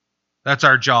 That's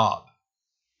our job.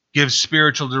 Give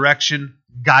spiritual direction,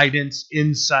 guidance,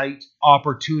 insight,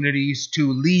 opportunities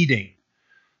to leading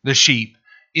the sheep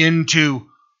into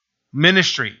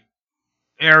ministry,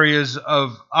 areas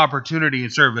of opportunity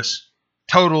and service.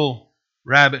 Total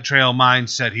rabbit trail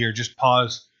mindset here. Just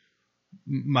pause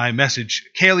my message.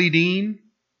 Kaylee Dean,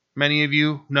 many of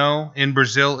you know, in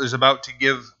Brazil is about to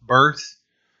give birth,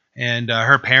 and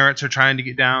her parents are trying to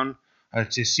get down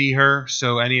to see her.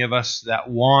 So any of us that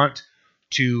want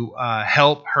to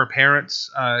help her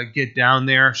parents get down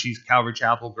there, she's a Calvary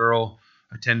Chapel girl,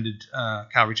 attended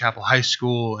Calvary Chapel High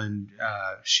School, and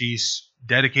she's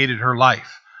dedicated her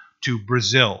life to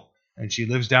Brazil. And she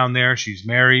lives down there. She's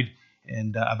married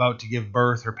and about to give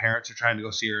birth. Her parents are trying to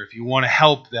go see her. If you want to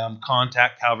help them,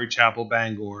 contact Calvary Chapel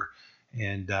Bangor.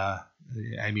 And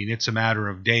it's a matter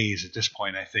of days at this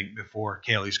point, I think, before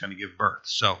Kaylee's going to give birth.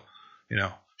 So,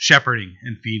 shepherding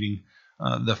and feeding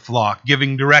the flock,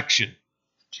 giving direction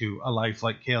to a life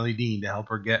like Kaylee Dean to help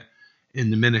her get in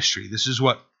the ministry. This is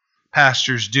what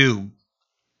pastors do.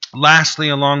 Lastly,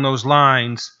 along those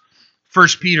lines, 1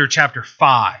 Peter chapter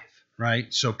 5,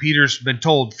 right? So Peter's been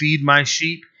told, feed my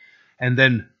sheep. And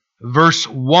then verse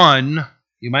 1,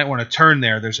 you might want to turn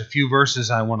there. There's a few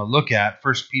verses I want to look at.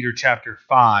 1 Peter chapter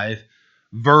 5,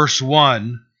 verse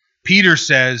 1, Peter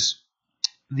says,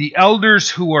 the elders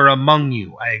who are among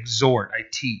you, I exhort, I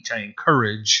teach, I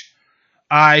encourage,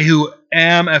 I who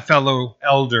am a fellow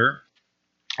elder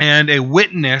and a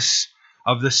witness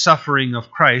of the suffering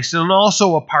of Christ, and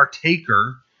also a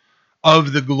partaker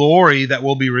of the glory that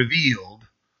will be revealed.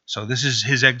 So this is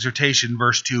his exhortation,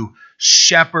 verse 2,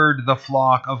 shepherd the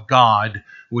flock of God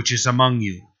which is among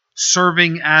you,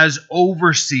 serving as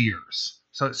overseers.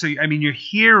 So I mean, you're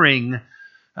hearing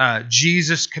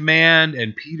Jesus' command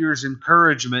and Peter's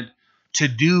encouragement to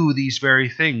do these very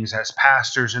things as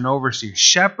pastors and overseers.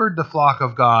 Shepherd the flock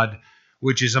of God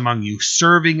which is among you,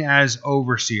 serving as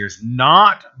overseers,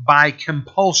 not by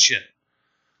compulsion,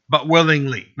 but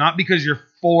willingly. Not because you're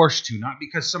forced to, not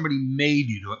because somebody made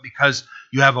you do it, because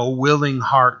you have a willing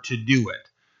heart to do it.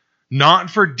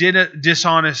 Not for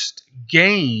dishonest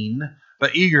gain,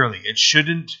 but eagerly. It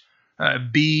shouldn't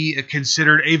be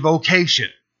considered a vocation.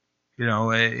 You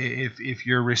know, if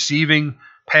you're receiving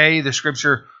pay, the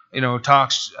scripture,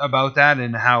 talks about that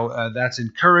and how that's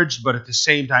encouraged, but at the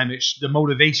same time, the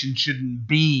motivation shouldn't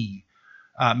be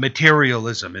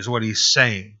materialism, is what he's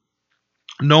saying.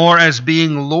 Nor as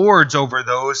being lords over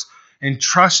those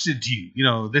entrusted to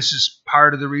you. This is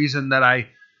part of the reason that I,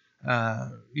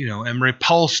 am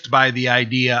repulsed by the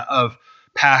idea of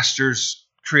pastors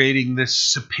creating this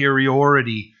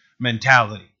superiority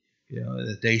mentality.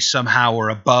 That they somehow are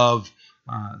above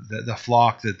the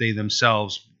flock that they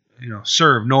themselves,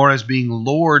 serve, nor as being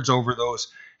lords over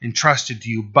those entrusted to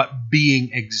you, but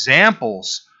being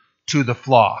examples to the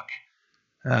flock,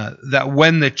 that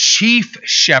when the chief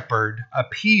shepherd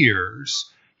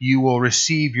appears, you will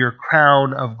receive your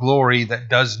crown of glory that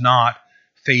does not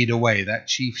fade away. That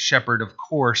chief shepherd, of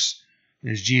course,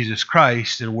 is Jesus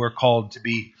Christ, and we're called to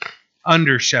be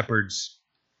under shepherds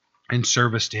in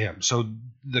service to him. So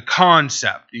the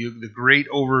concept, the great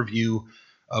overview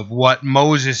of what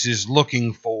Moses is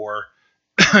looking for,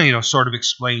 sort of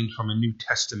explained from a New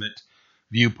Testament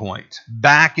viewpoint.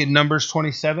 Back in Numbers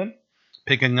 27,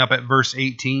 picking up at verse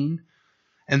 18,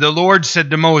 and the Lord said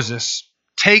to Moses,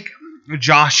 take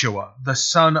Joshua, the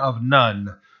son of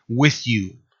Nun, with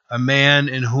you, a man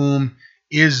in whom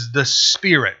is the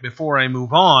Spirit. Before I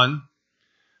move on,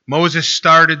 Moses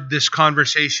started this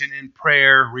conversation in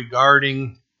prayer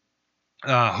regarding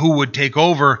who would take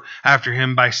over after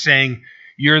him by saying,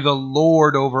 you're the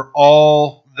Lord over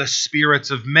all the spirits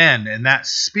of men. And that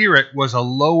spirit was a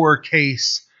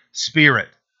lowercase spirit,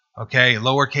 okay,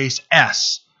 lowercase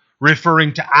s,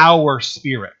 referring to our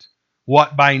spirit,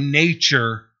 what by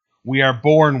nature we are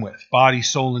born with, body,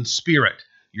 soul, and spirit.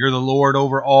 You're the Lord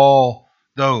over all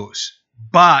those.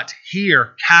 But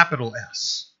here, capital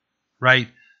S, right?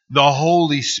 The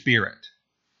Holy Spirit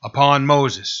upon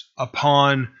Moses,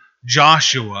 upon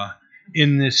Joshua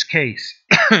in this case.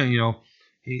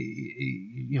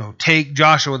 Take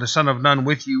Joshua the son of Nun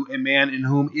with you, a man in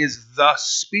whom is the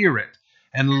Spirit,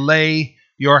 and lay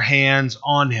your hands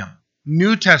on him.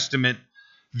 New Testament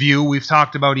view we've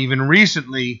talked about even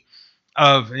recently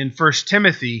of in 1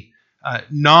 Timothy,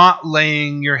 not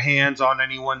laying your hands on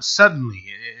anyone suddenly.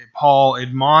 Paul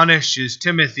admonishes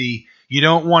Timothy, you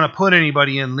don't want to put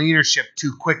anybody in leadership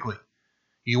too quickly.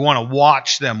 You want to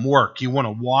watch them work. You want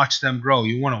to watch them grow.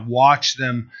 You want to watch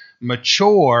them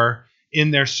mature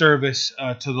in their service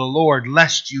to the Lord,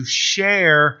 lest you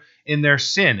share in their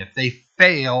sin. If they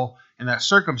fail in that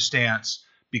circumstance,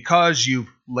 because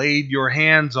you've laid your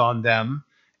hands on them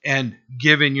and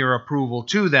given your approval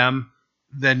to them,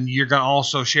 then you're going to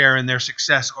also share in their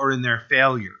success or in their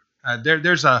failure.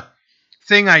 There's a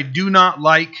thing I do not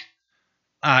like.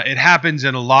 It happens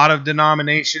in a lot of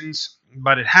denominations,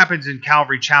 but it happens in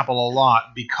Calvary Chapel a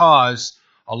lot because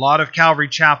a lot of Calvary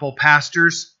Chapel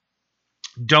pastors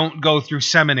don't go through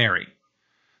seminary.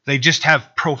 They just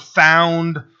have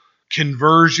profound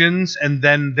conversions and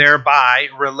then thereby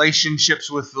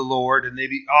relationships with the Lord, and they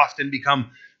often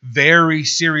become very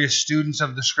serious students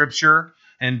of the Scripture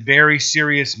and very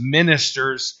serious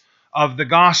ministers of the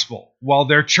gospel while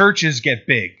their churches get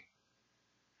big.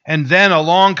 And then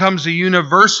along comes a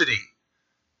university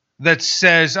that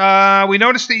says, we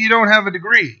noticed that you don't have a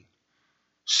degree.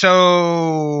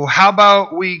 So how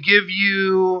about we give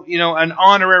you, an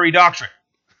honorary doctorate?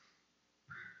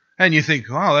 And you think,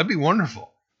 oh, that'd be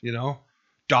wonderful.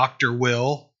 Dr.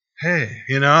 Will. Hey,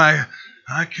 I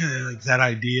kind of like that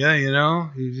idea,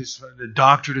 you just the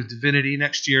doctorate of divinity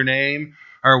next to your name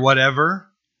or whatever.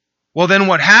 Well, then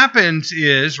what happens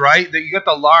is, right, that you got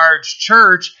the large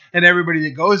church and everybody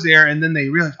that goes there, and then they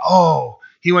realize, oh,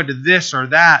 he went to this or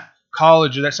that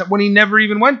college or that stuff, when he never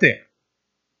even went there.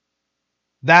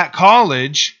 That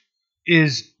college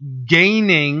is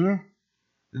gaining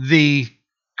the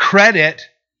credit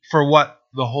for what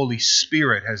the Holy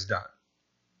Spirit has done.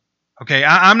 Okay,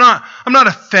 I'm not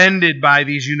offended by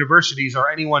these universities or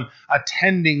anyone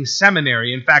attending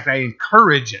seminary. In fact, I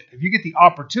encourage it. If you get the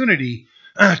opportunity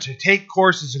to take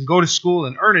courses and go to school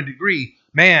and earn a degree,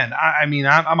 man, I'm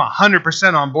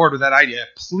 100% on board with that idea.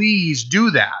 Please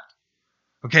do that.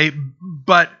 Okay,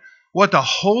 but what the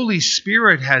Holy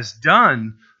Spirit has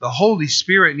done, the Holy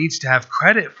Spirit needs to have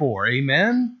credit for.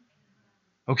 Amen?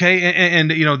 Okay, and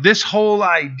this whole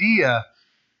idea,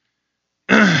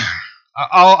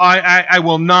 I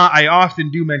will not, I often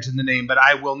do mention the name, but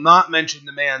I will not mention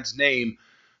the man's name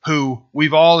who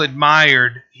we've all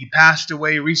admired. He passed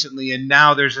away recently, and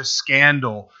now there's a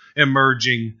scandal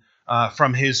emerging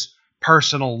from his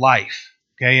personal life.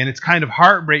 Okay, and it's kind of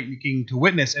heartbreaking to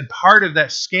witness. And part of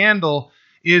that scandal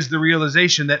is the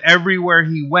realization that everywhere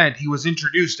he went, he was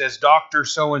introduced as Dr.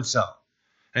 So-and-so.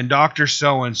 And Dr.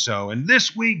 So-and-so. And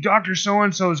this week, Dr.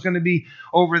 So-and-so is going to be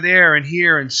over there and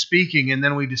here and speaking. And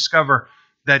then we discover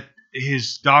that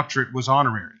his doctorate was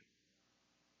honorary.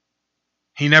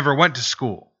 He never went to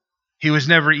school. He was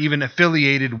never even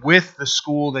affiliated with the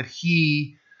school that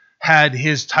he had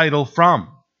his title from.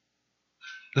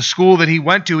 The school that he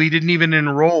went to, he didn't even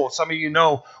enroll. Some of you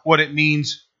know what it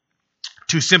means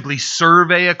to simply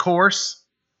survey a course.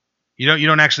 You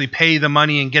don't actually pay the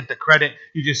money and get the credit.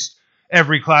 You just,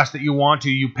 every class that you want to,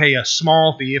 you pay a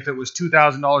small fee. If it was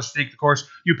 $2,000 to take the course,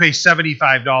 you pay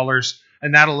 $75,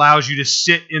 and that allows you to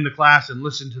sit in the class and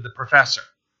listen to the professor.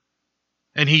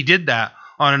 And he did that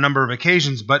on a number of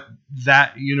occasions, but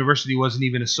that university wasn't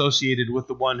even associated with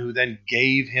the one who then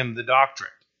gave him the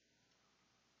doctorate.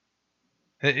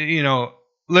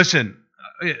 Listen,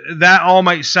 that all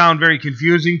might sound very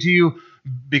confusing to you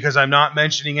because I'm not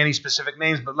mentioning any specific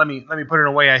names, but let me put it in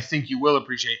a way I think you will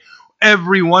appreciate.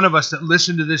 Every one of us that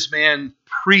listened to this man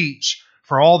preach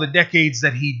for all the decades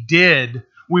that he did,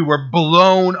 we were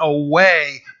blown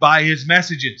away by his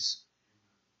messages.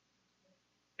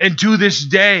 And to this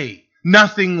day,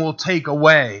 nothing will take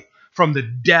away from the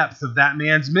depth of that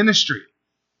man's ministry,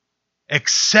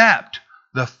 except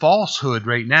the falsehood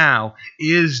right now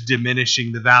is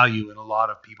diminishing the value in a lot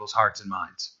of people's hearts and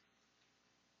minds.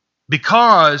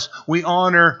 Because we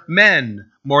honor men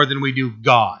more than we do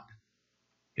God.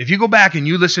 If you go back and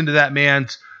you listen to that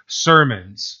man's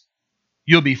sermons,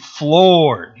 you'll be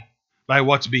floored by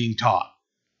what's being taught.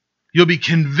 You'll be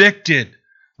convicted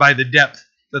by the depth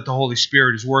that the Holy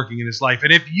Spirit is working in his life.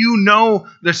 And if you know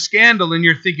the scandal and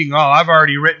you're thinking, oh, I've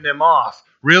already written him off.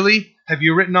 Really? Have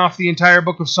you written off the entire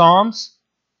book of Psalms?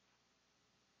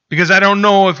 Because I don't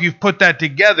know if you've put that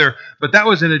together, but that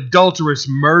was an adulterous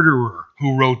murderer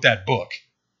who wrote that book.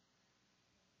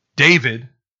 David,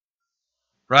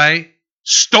 right,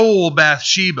 stole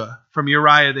Bathsheba from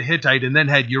Uriah the Hittite and then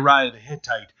had Uriah the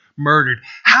Hittite murdered.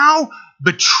 How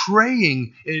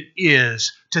betraying it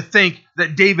is to think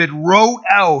that David wrote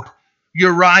out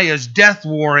Uriah's death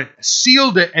warrant,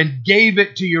 sealed it, and gave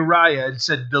it to Uriah and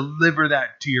said, deliver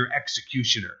that to your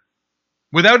executioner.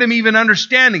 Without him even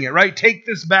understanding it, right? Take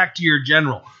this back to your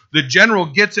general. The general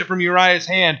gets it from Uriah's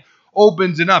hand,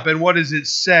 opens it up, and what does it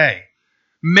say?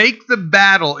 Make the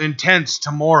battle intense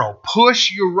tomorrow.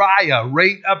 Push Uriah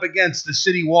right up against the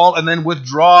city wall and then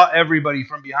withdraw everybody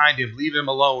from behind him. Leave him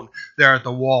alone there at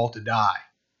the wall to die.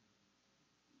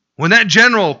 When that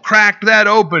general cracked that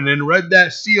open and read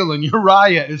that seal and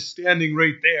Uriah is standing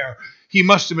right there, he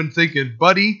must have been thinking,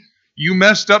 buddy, you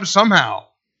messed up somehow.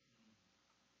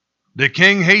 The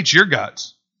king hates your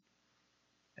guts.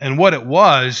 And what it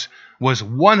was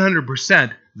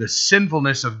 100% the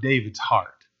sinfulness of David's heart.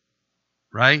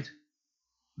 Right?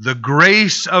 The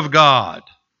grace of God.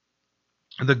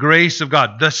 The grace of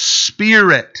God. The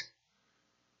Spirit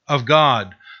of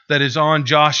God that is on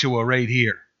Joshua right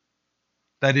here.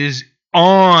 That is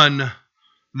on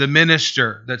the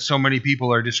minister that so many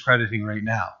people are discrediting right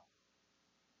now.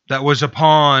 That was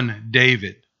upon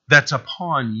David. That's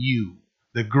upon you.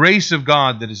 The grace of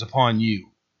God that is upon you.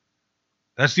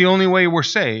 That's the only way we're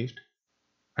saved.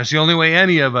 That's the only way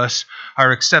any of us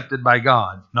are accepted by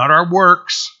God. Not our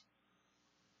works,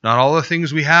 not all the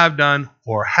things we have done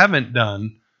or haven't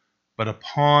done, but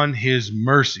upon his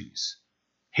mercies.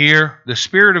 Here, the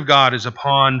Spirit of God is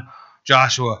upon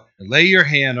Joshua. Lay your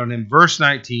hand on him. Verse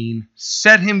 19,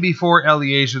 set him before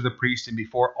Eleazar the priest and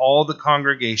before all the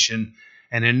congregation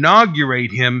and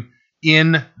inaugurate him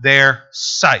in their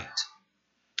sight.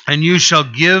 and you shall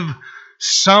give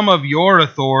some of your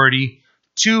authority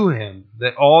to him,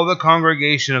 that all the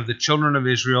congregation of the children of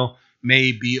Israel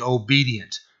may be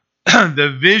obedient.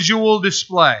 The visual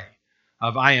display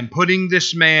of I am putting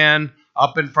this man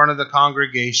up in front of the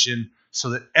congregation so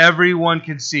that everyone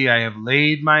can see I have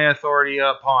laid my authority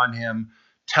upon him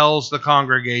tells the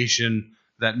congregation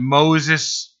that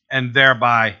Moses and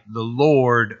thereby the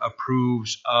Lord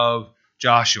approves of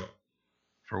Joshua.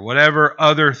 For whatever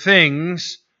other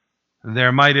things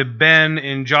there might have been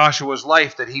in Joshua's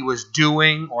life that he was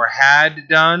doing or had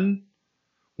done,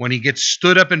 when he gets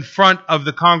stood up in front of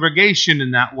the congregation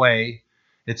in that way,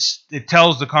 it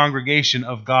tells the congregation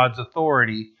of God's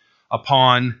authority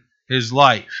upon his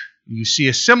life. You see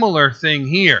a similar thing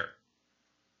here,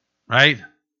 right?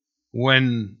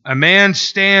 When a man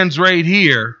stands right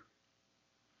here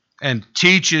and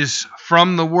teaches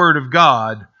from the Word of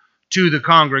God to the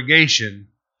congregation,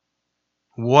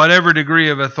 whatever degree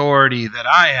of authority that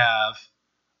I have,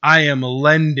 I am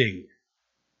lending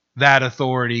that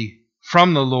authority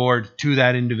from the Lord to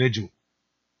that individual.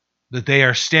 That they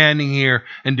are standing here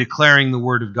and declaring the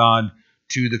Word of God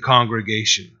to the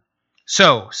congregation.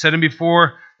 So, set him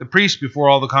before the priest, before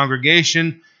all the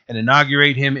congregation, and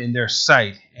inaugurate him in their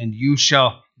sight. And you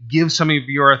shall give some of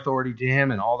your authority to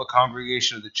him, and all the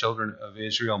congregation of the children of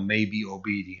Israel may be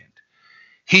obedient.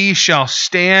 He shall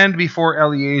stand before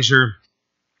Eleazar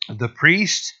the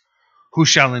priest, who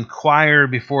shall inquire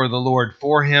before the Lord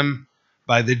for him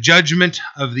by the judgment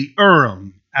of the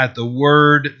Urim, at the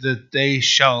word that they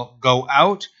shall go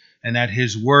out, and at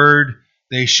his word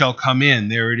they shall come in.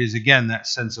 There it is again, that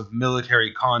sense of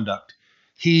military conduct.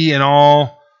 He and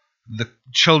all the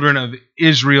children of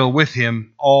Israel with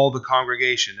him, all the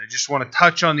congregation. I just want to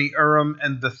touch on the Urim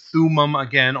and the Thummim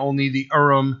again. Only the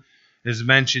Urim is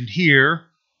mentioned here.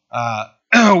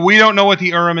 We don't know what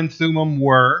the Urim and Thummim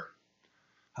were.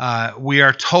 We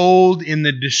are told in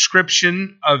the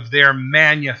description of their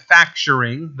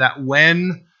manufacturing that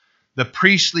when the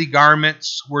priestly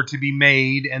garments were to be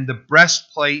made and the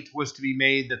breastplate was to be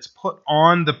made that's put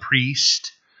on the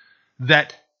priest,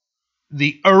 that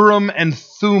the Urim and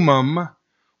Thummim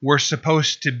were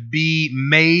supposed to be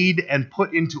made and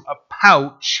put into a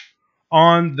pouch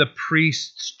on the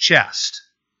priest's chest.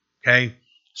 Okay?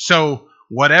 So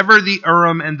whatever the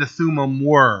Urim and the Thummim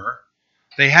were,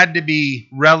 they had to be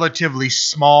relatively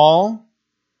small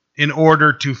in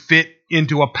order to fit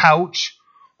into a pouch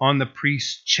on the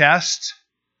priest's chest.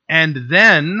 And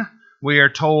then we are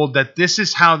told that this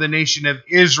is how the nation of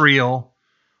Israel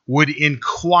would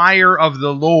inquire of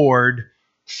the Lord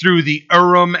through the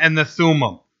Urim and the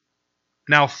Thummim.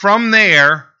 Now from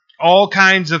there, all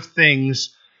kinds of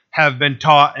things have been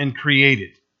taught and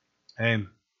created. Okay?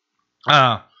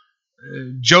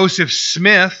 Joseph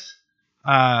Smith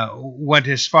went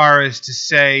as far as to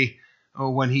say,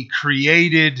 when he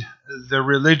created the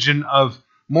religion of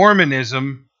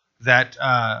Mormonism, that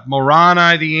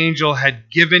Moroni the angel had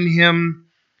given him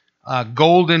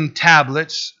golden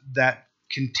tablets that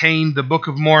contained the Book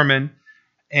of Mormon,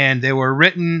 and they were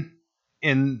written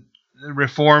in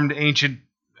Reformed ancient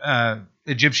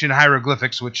Egyptian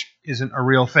hieroglyphics, which isn't a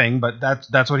real thing, but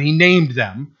that's what he named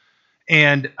them.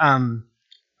 And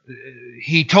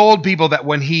he told people that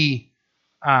when he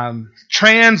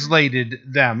translated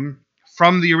them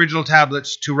from the original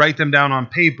tablets to write them down on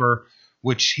paper,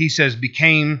 which he says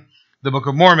became the Book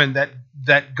of Mormon,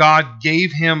 that God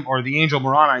gave him, or the angel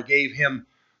Moroni gave him,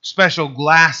 special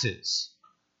glasses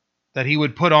that he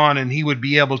would put on and he would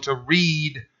be able to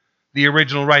read the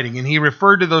original writing. And he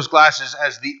referred to those glasses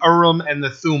as the Urim and the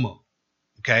Thummim.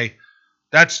 Okay?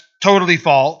 That's totally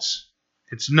false.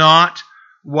 It's not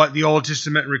what the Old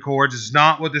Testament records. It's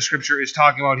not what the Scripture is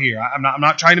talking about here. I'm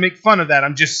not trying to make fun of that.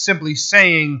 I'm just simply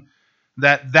saying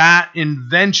that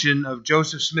invention of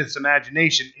Joseph Smith's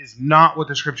imagination is not what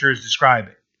the Scripture is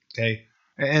describing. Okay?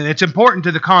 And it's important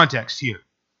to the context here.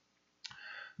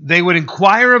 They would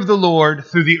inquire of the Lord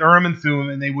through the Urim and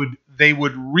Thummim, and they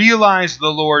would realize the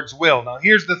Lord's will. Now,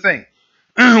 here's the thing.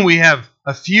 We have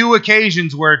a few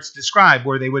occasions where it's described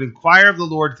where they would inquire of the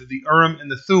Lord through the Urim and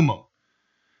the Thummim,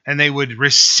 and they would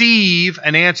receive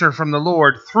an answer from the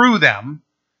Lord through them,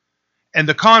 and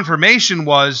the confirmation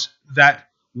was that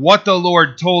what the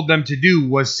Lord told them to do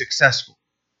was successful.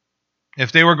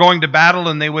 If they were going to battle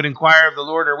and they would inquire of the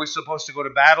Lord, are we supposed to go to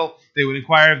battle? They would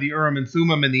inquire of the Urim and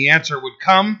Thummim, and the answer would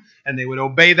come, and they would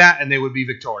obey that, and they would be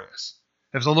victorious.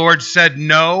 If the Lord said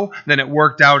no, then it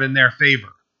worked out in their favor.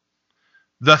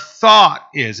 The thought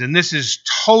is, and this is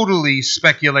totally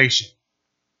speculation,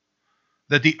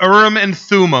 that the Urim and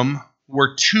Thummim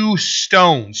were two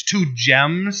stones, two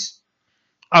gems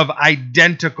of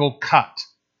identical cut.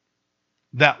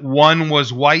 that one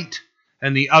was white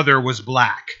and the other was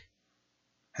black.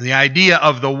 And the idea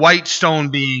of the white stone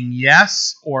being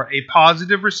yes or a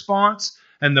positive response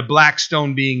and the black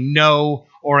stone being no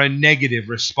or a negative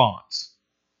response.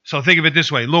 So think of it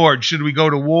this way. Lord, should we go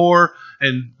to war?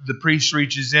 And the priest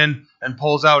reaches in and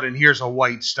pulls out and here's a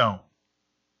white stone.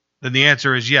 Then the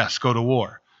answer is yes, go to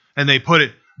war. And they put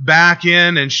it back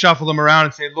in and shuffle them around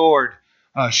and say, Lord,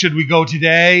 should we go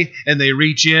today? And they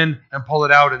reach in and pull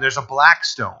it out and there's a black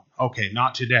stone. Okay,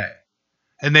 not today.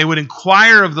 And they would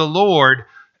inquire of the Lord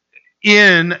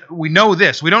we know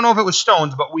this. We don't know if it was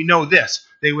stones, but we know this.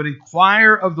 They would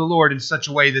inquire of the Lord in such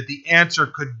a way that the answer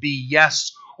could be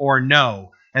yes or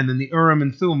no. And then the Urim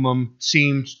and Thummim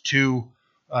seemed to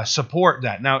support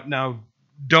that. Now,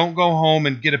 don't go home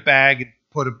and get a bag and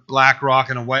put a black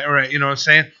rock in a white, or, you know what I'm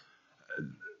saying?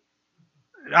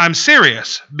 I'm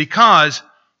serious because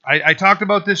I talked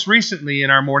about this recently in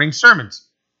our morning sermons.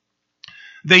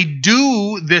 They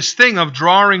do this thing of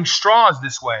drawing straws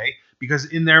this way because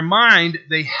in their mind,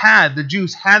 the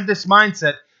Jews had this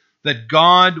mindset that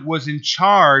God was in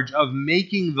charge of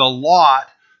making the lot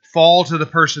fall to the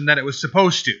person that it was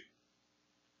supposed to.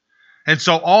 And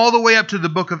so all the way up to the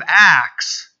book of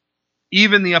Acts,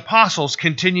 even the apostles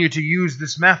continue to use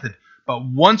this method. But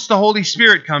once the Holy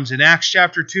Spirit comes in Acts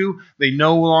chapter 2, they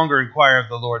no longer inquire of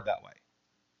the Lord that way.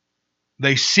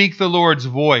 They seek the Lord's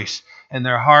voice in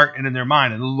their heart and in their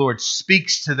mind, and the Lord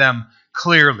speaks to them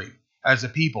clearly as a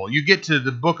people. You get to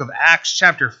the book of Acts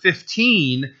chapter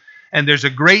 15, and there's a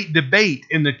great debate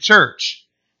in the church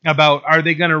about, are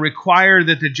they going to require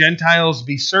that the Gentiles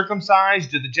be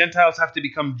circumcised? Do the Gentiles have to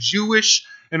become Jewish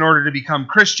in order to become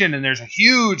Christian? And there's a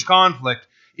huge conflict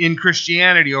in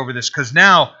Christianity over this, because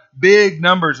now big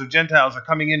numbers of Gentiles are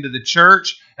coming into the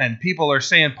church, and people are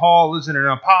saying Paul isn't an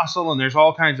apostle, and there's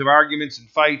all kinds of arguments and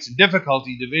fights and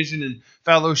difficulty, division and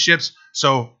fellowships.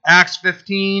 So Acts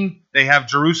 15, they have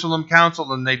Jerusalem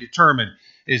Council, and they determine,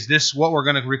 is this what we're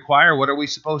going to require? What are we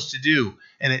supposed to do?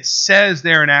 And it says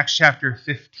there in Acts chapter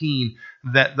 15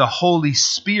 that the Holy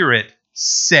Spirit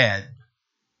said,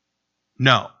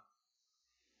 no,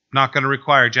 not going to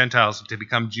require Gentiles to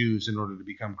become Jews in order to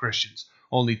become Christians.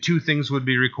 Only two things would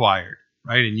be required,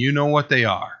 right? And you know what they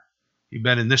are. You've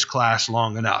been in this class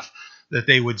long enough. That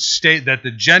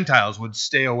the Gentiles would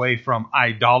stay away from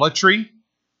idolatry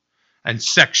and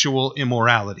sexual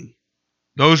immorality.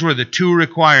 Those were the two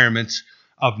requirements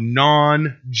of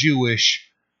non-Jewish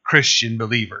Christian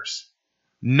believers.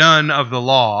 None of the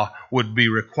law would be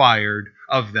required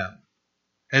of them.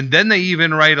 And then they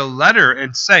even write a letter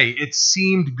and say, it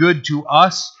seemed good to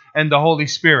us and the Holy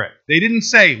Spirit. They didn't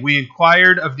say, we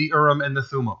inquired of the Urim and the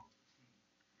Thummim.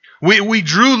 We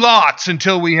drew lots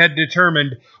until we had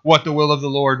determined what the will of the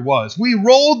Lord was. We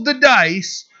rolled the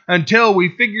dice until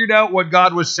we figured out what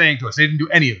God was saying to us. They didn't do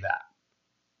any of that.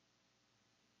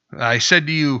 I said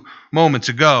to you moments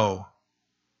ago,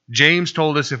 James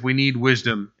told us if we need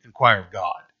wisdom, inquire of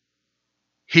God.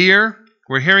 Here,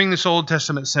 we're hearing this Old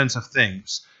Testament sense of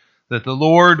things, that the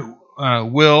Lord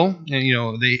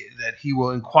that he will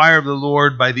inquire of the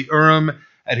Lord by the Urim.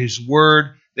 At his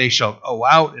word they shall go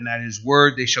out, and at his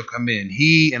word they shall come in.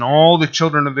 He and all the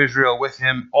children of Israel with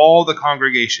him, all the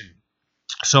congregation.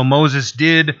 So Moses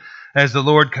did as the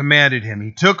Lord commanded him.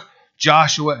 He took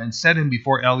Joshua and set him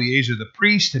before Eleazar the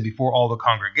priest and before all the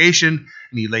congregation,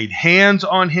 and he laid hands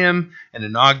on him and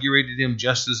inaugurated him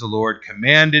just as the Lord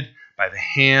commanded by the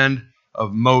hand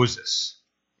of Moses,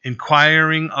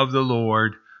 inquiring of the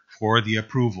Lord for the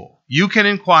approval. You can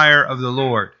inquire of the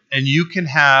Lord, and you can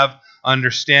have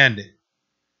understanding.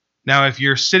 Now, if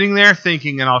you're sitting there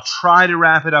thinking, and I'll try to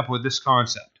wrap it up with this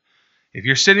concept, if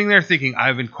you're sitting there thinking,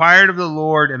 I've inquired of the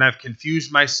Lord and I've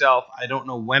confused myself, I don't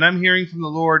know when I'm hearing from the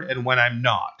Lord and when I'm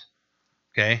not.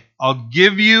 Okay? I'll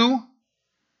give you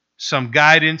some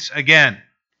guidance again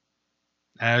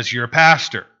as your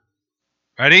pastor.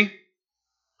 Ready?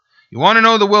 You want to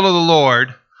know the will of the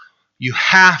Lord, you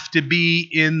have to be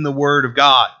in the Word of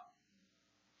God.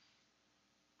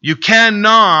 You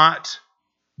cannot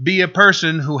be a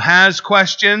person who has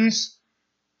questions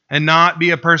and not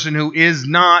be a person who is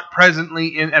not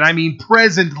presently in, and I mean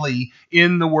presently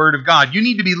in the Word of God. You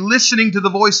need to be listening to the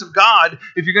voice of God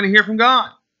if you're going to hear from God.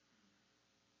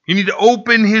 You need to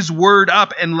open His Word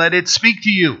up and let it speak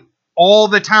to you all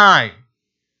the time.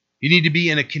 You need to be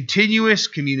in a continuous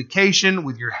communication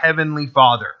with your Heavenly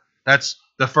Father. That's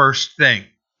the first thing.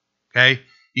 Okay?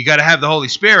 You got to have the Holy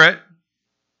Spirit.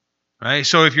 Right?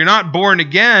 So if you're not born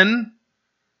again,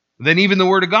 then even the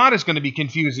Word of God is going to be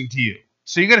confusing to you.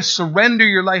 So you got to surrender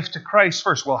your life to Christ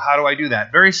first. Well, how do I do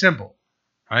that? Very simple.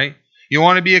 Right? You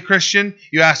want to be a Christian?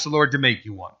 You ask the Lord to make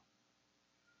you one.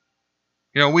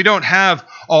 We don't have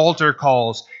altar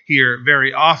calls here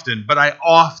very often, but I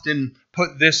often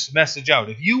put this message out.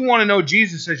 If you want to know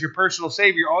Jesus as your personal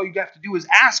Savior, all you have to do is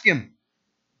ask Him.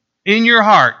 In your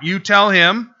heart, you tell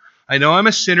Him, I know I'm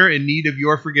a sinner in need of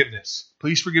your forgiveness.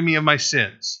 Please forgive me of my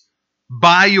sins.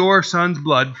 By your Son's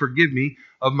blood, forgive me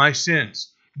of my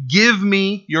sins. Give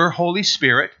me your Holy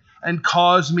Spirit and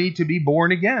cause me to be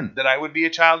born again, that I would be a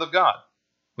child of God.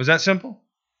 Was that simple?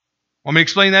 Want me to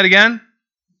explain that again?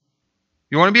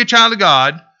 You want to be a child of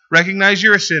God, recognize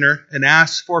you're a sinner, and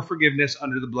ask for forgiveness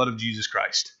under the blood of Jesus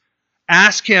Christ.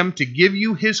 Ask Him to give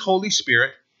you His Holy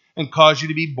Spirit and cause you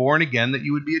to be born again, that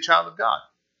you would be a child of God.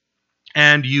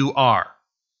 And you are.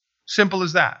 Simple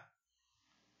as that.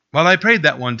 Well, I prayed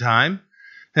that one time,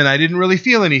 and I didn't really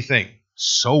feel anything.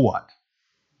 So what?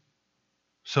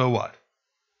 So what?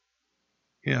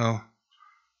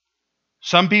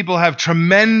 Some people have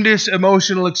tremendous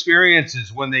emotional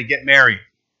experiences when they get married.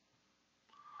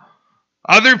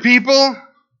 Other people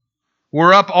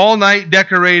were up all night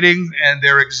decorating, and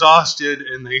they're exhausted,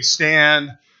 and they stand,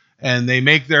 and they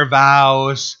make their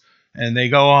vows, and they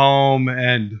go home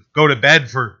and go to bed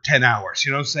for 10 hours.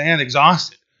 You know what I'm saying?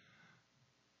 Exhausted.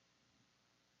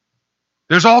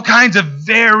 There's all kinds of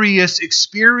various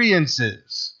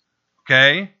experiences,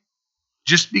 okay?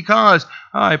 Just because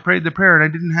I prayed the prayer and I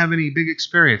didn't have any big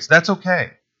experience, that's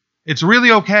okay. It's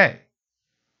really okay.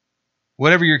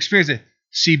 Whatever you're experiencing.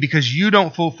 See, because you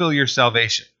don't fulfill your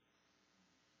salvation.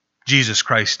 Jesus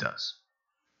Christ does.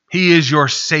 He is your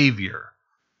Savior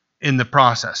in the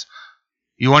process.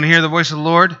 You want to hear the voice of the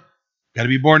Lord? Got to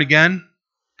be born again.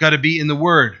 Got to be in the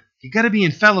Word. You got to be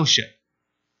in fellowship.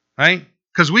 Right?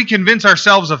 Because we convince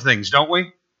ourselves of things, don't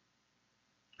we?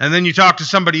 And then you talk to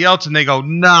somebody else and they go,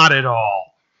 not at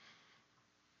all.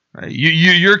 Right?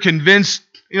 You're convinced,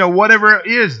 whatever it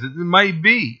is that it might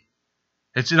be.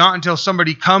 It's not until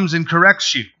somebody comes and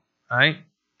corrects you, right?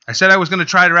 I said I was going to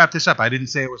try to wrap this up. I didn't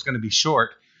say it was going to be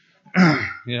short,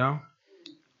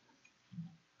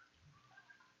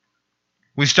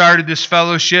 We started this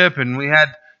fellowship, and we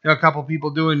had a couple people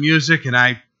doing music, and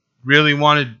I really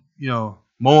wanted,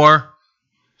 more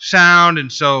sound, and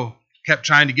so kept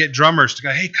trying to get drummers to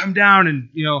go, hey, come down and,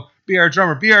 be our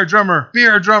drummer, be our drummer, be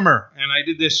our drummer. And I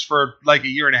did this for like a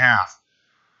year and a half.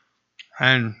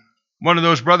 And one of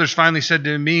those brothers finally said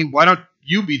to me, why don't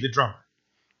you be the drummer?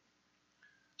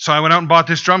 So I went out and bought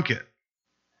this drum kit.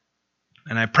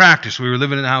 And I practiced. We were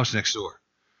living in the house next door.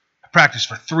 I practiced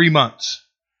for 3 months.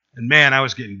 And man, I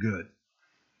was getting good.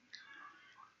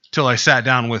 Till I sat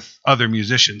down with other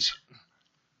musicians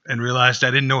and realized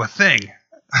I didn't know a thing.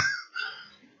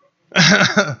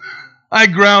 I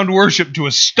ground worship to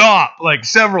a stop like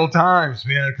several times,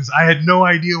 man, because I had no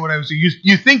idea what I was doing.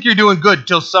 You think you're doing good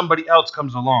till somebody else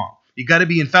comes along. You got to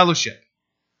be in fellowship.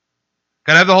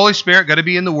 Got to have the Holy Spirit, got to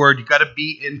be in the Word, you got to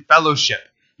be in fellowship.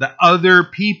 That other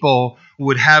people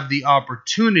would have the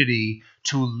opportunity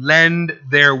to lend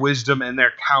their wisdom and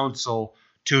their counsel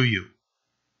to you.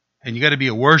 And you got to be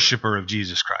a worshiper of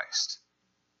Jesus Christ.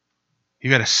 You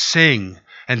got to sing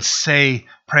and say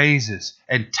praises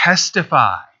and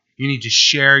testify. You need to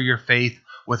share your faith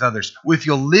with others. If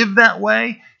you'll live that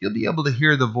way, you'll be able to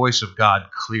hear the voice of God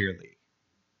clearly.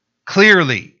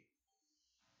 Clearly.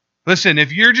 Listen,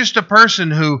 if you're just a person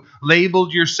who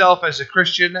labeled yourself as a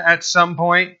Christian at some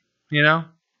point,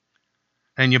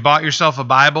 and you bought yourself a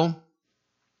Bible,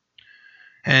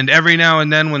 and every now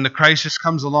and then when the crisis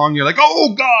comes along, you're like,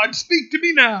 oh, God, speak to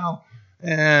me now.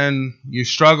 And you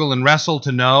struggle and wrestle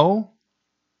to know,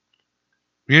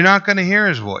 you're not going to hear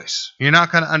His voice. You're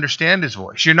not going to understand His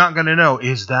voice. You're not going to know,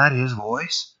 is that His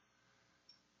voice?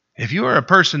 If you are a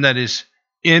person that is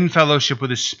in fellowship with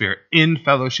His Spirit, in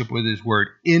fellowship with His Word,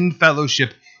 in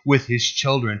fellowship with His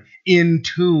children, in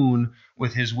tune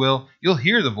with His will, you'll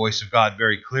hear the voice of God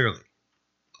very clearly.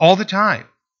 All the time.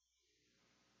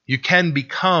 You can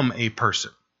become a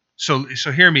person. So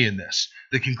hear me in this.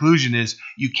 The conclusion is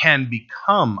you can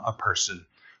become a person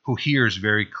who hears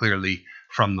very clearly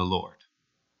from the Lord.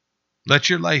 Let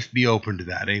your life be open to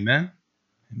that. Amen?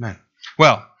 Amen.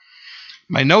 Well,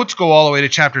 my notes go all the way to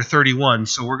chapter 31,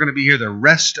 so we're going to be here the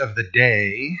rest of the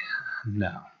day.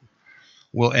 No.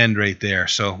 We'll end right there.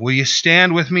 So will you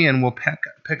stand with me, and we'll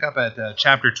pick up at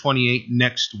chapter 28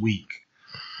 next week.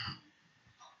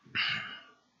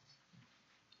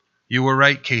 You were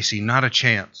right, Casey. Not a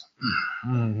chance.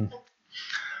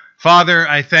 Father,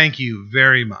 I thank you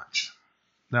very much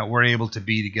that we're able to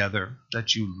be together,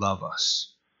 that you love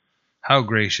us. How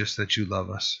gracious that you love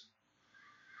us.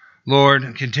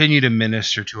 Lord, continue to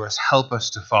minister to us. Help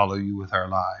us to follow you with our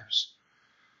lives.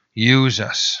 Use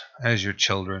us as your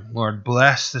children. Lord,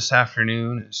 bless this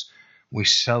afternoon as we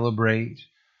celebrate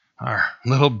our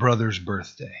little brother's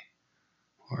birthday.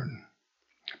 Lord,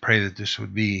 I pray that this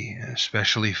would be an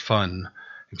especially fun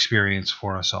experience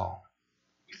for us all.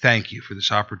 Thank you for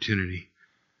this opportunity.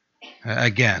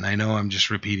 Again, I know I'm just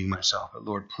repeating myself, but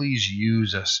Lord, please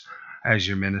use us as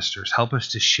your ministers. Help us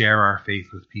to share our faith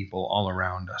with people all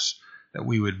around us, that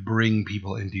we would bring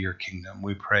people into your kingdom.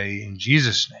 We pray in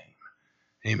Jesus' name.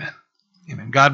 Amen. Amen. God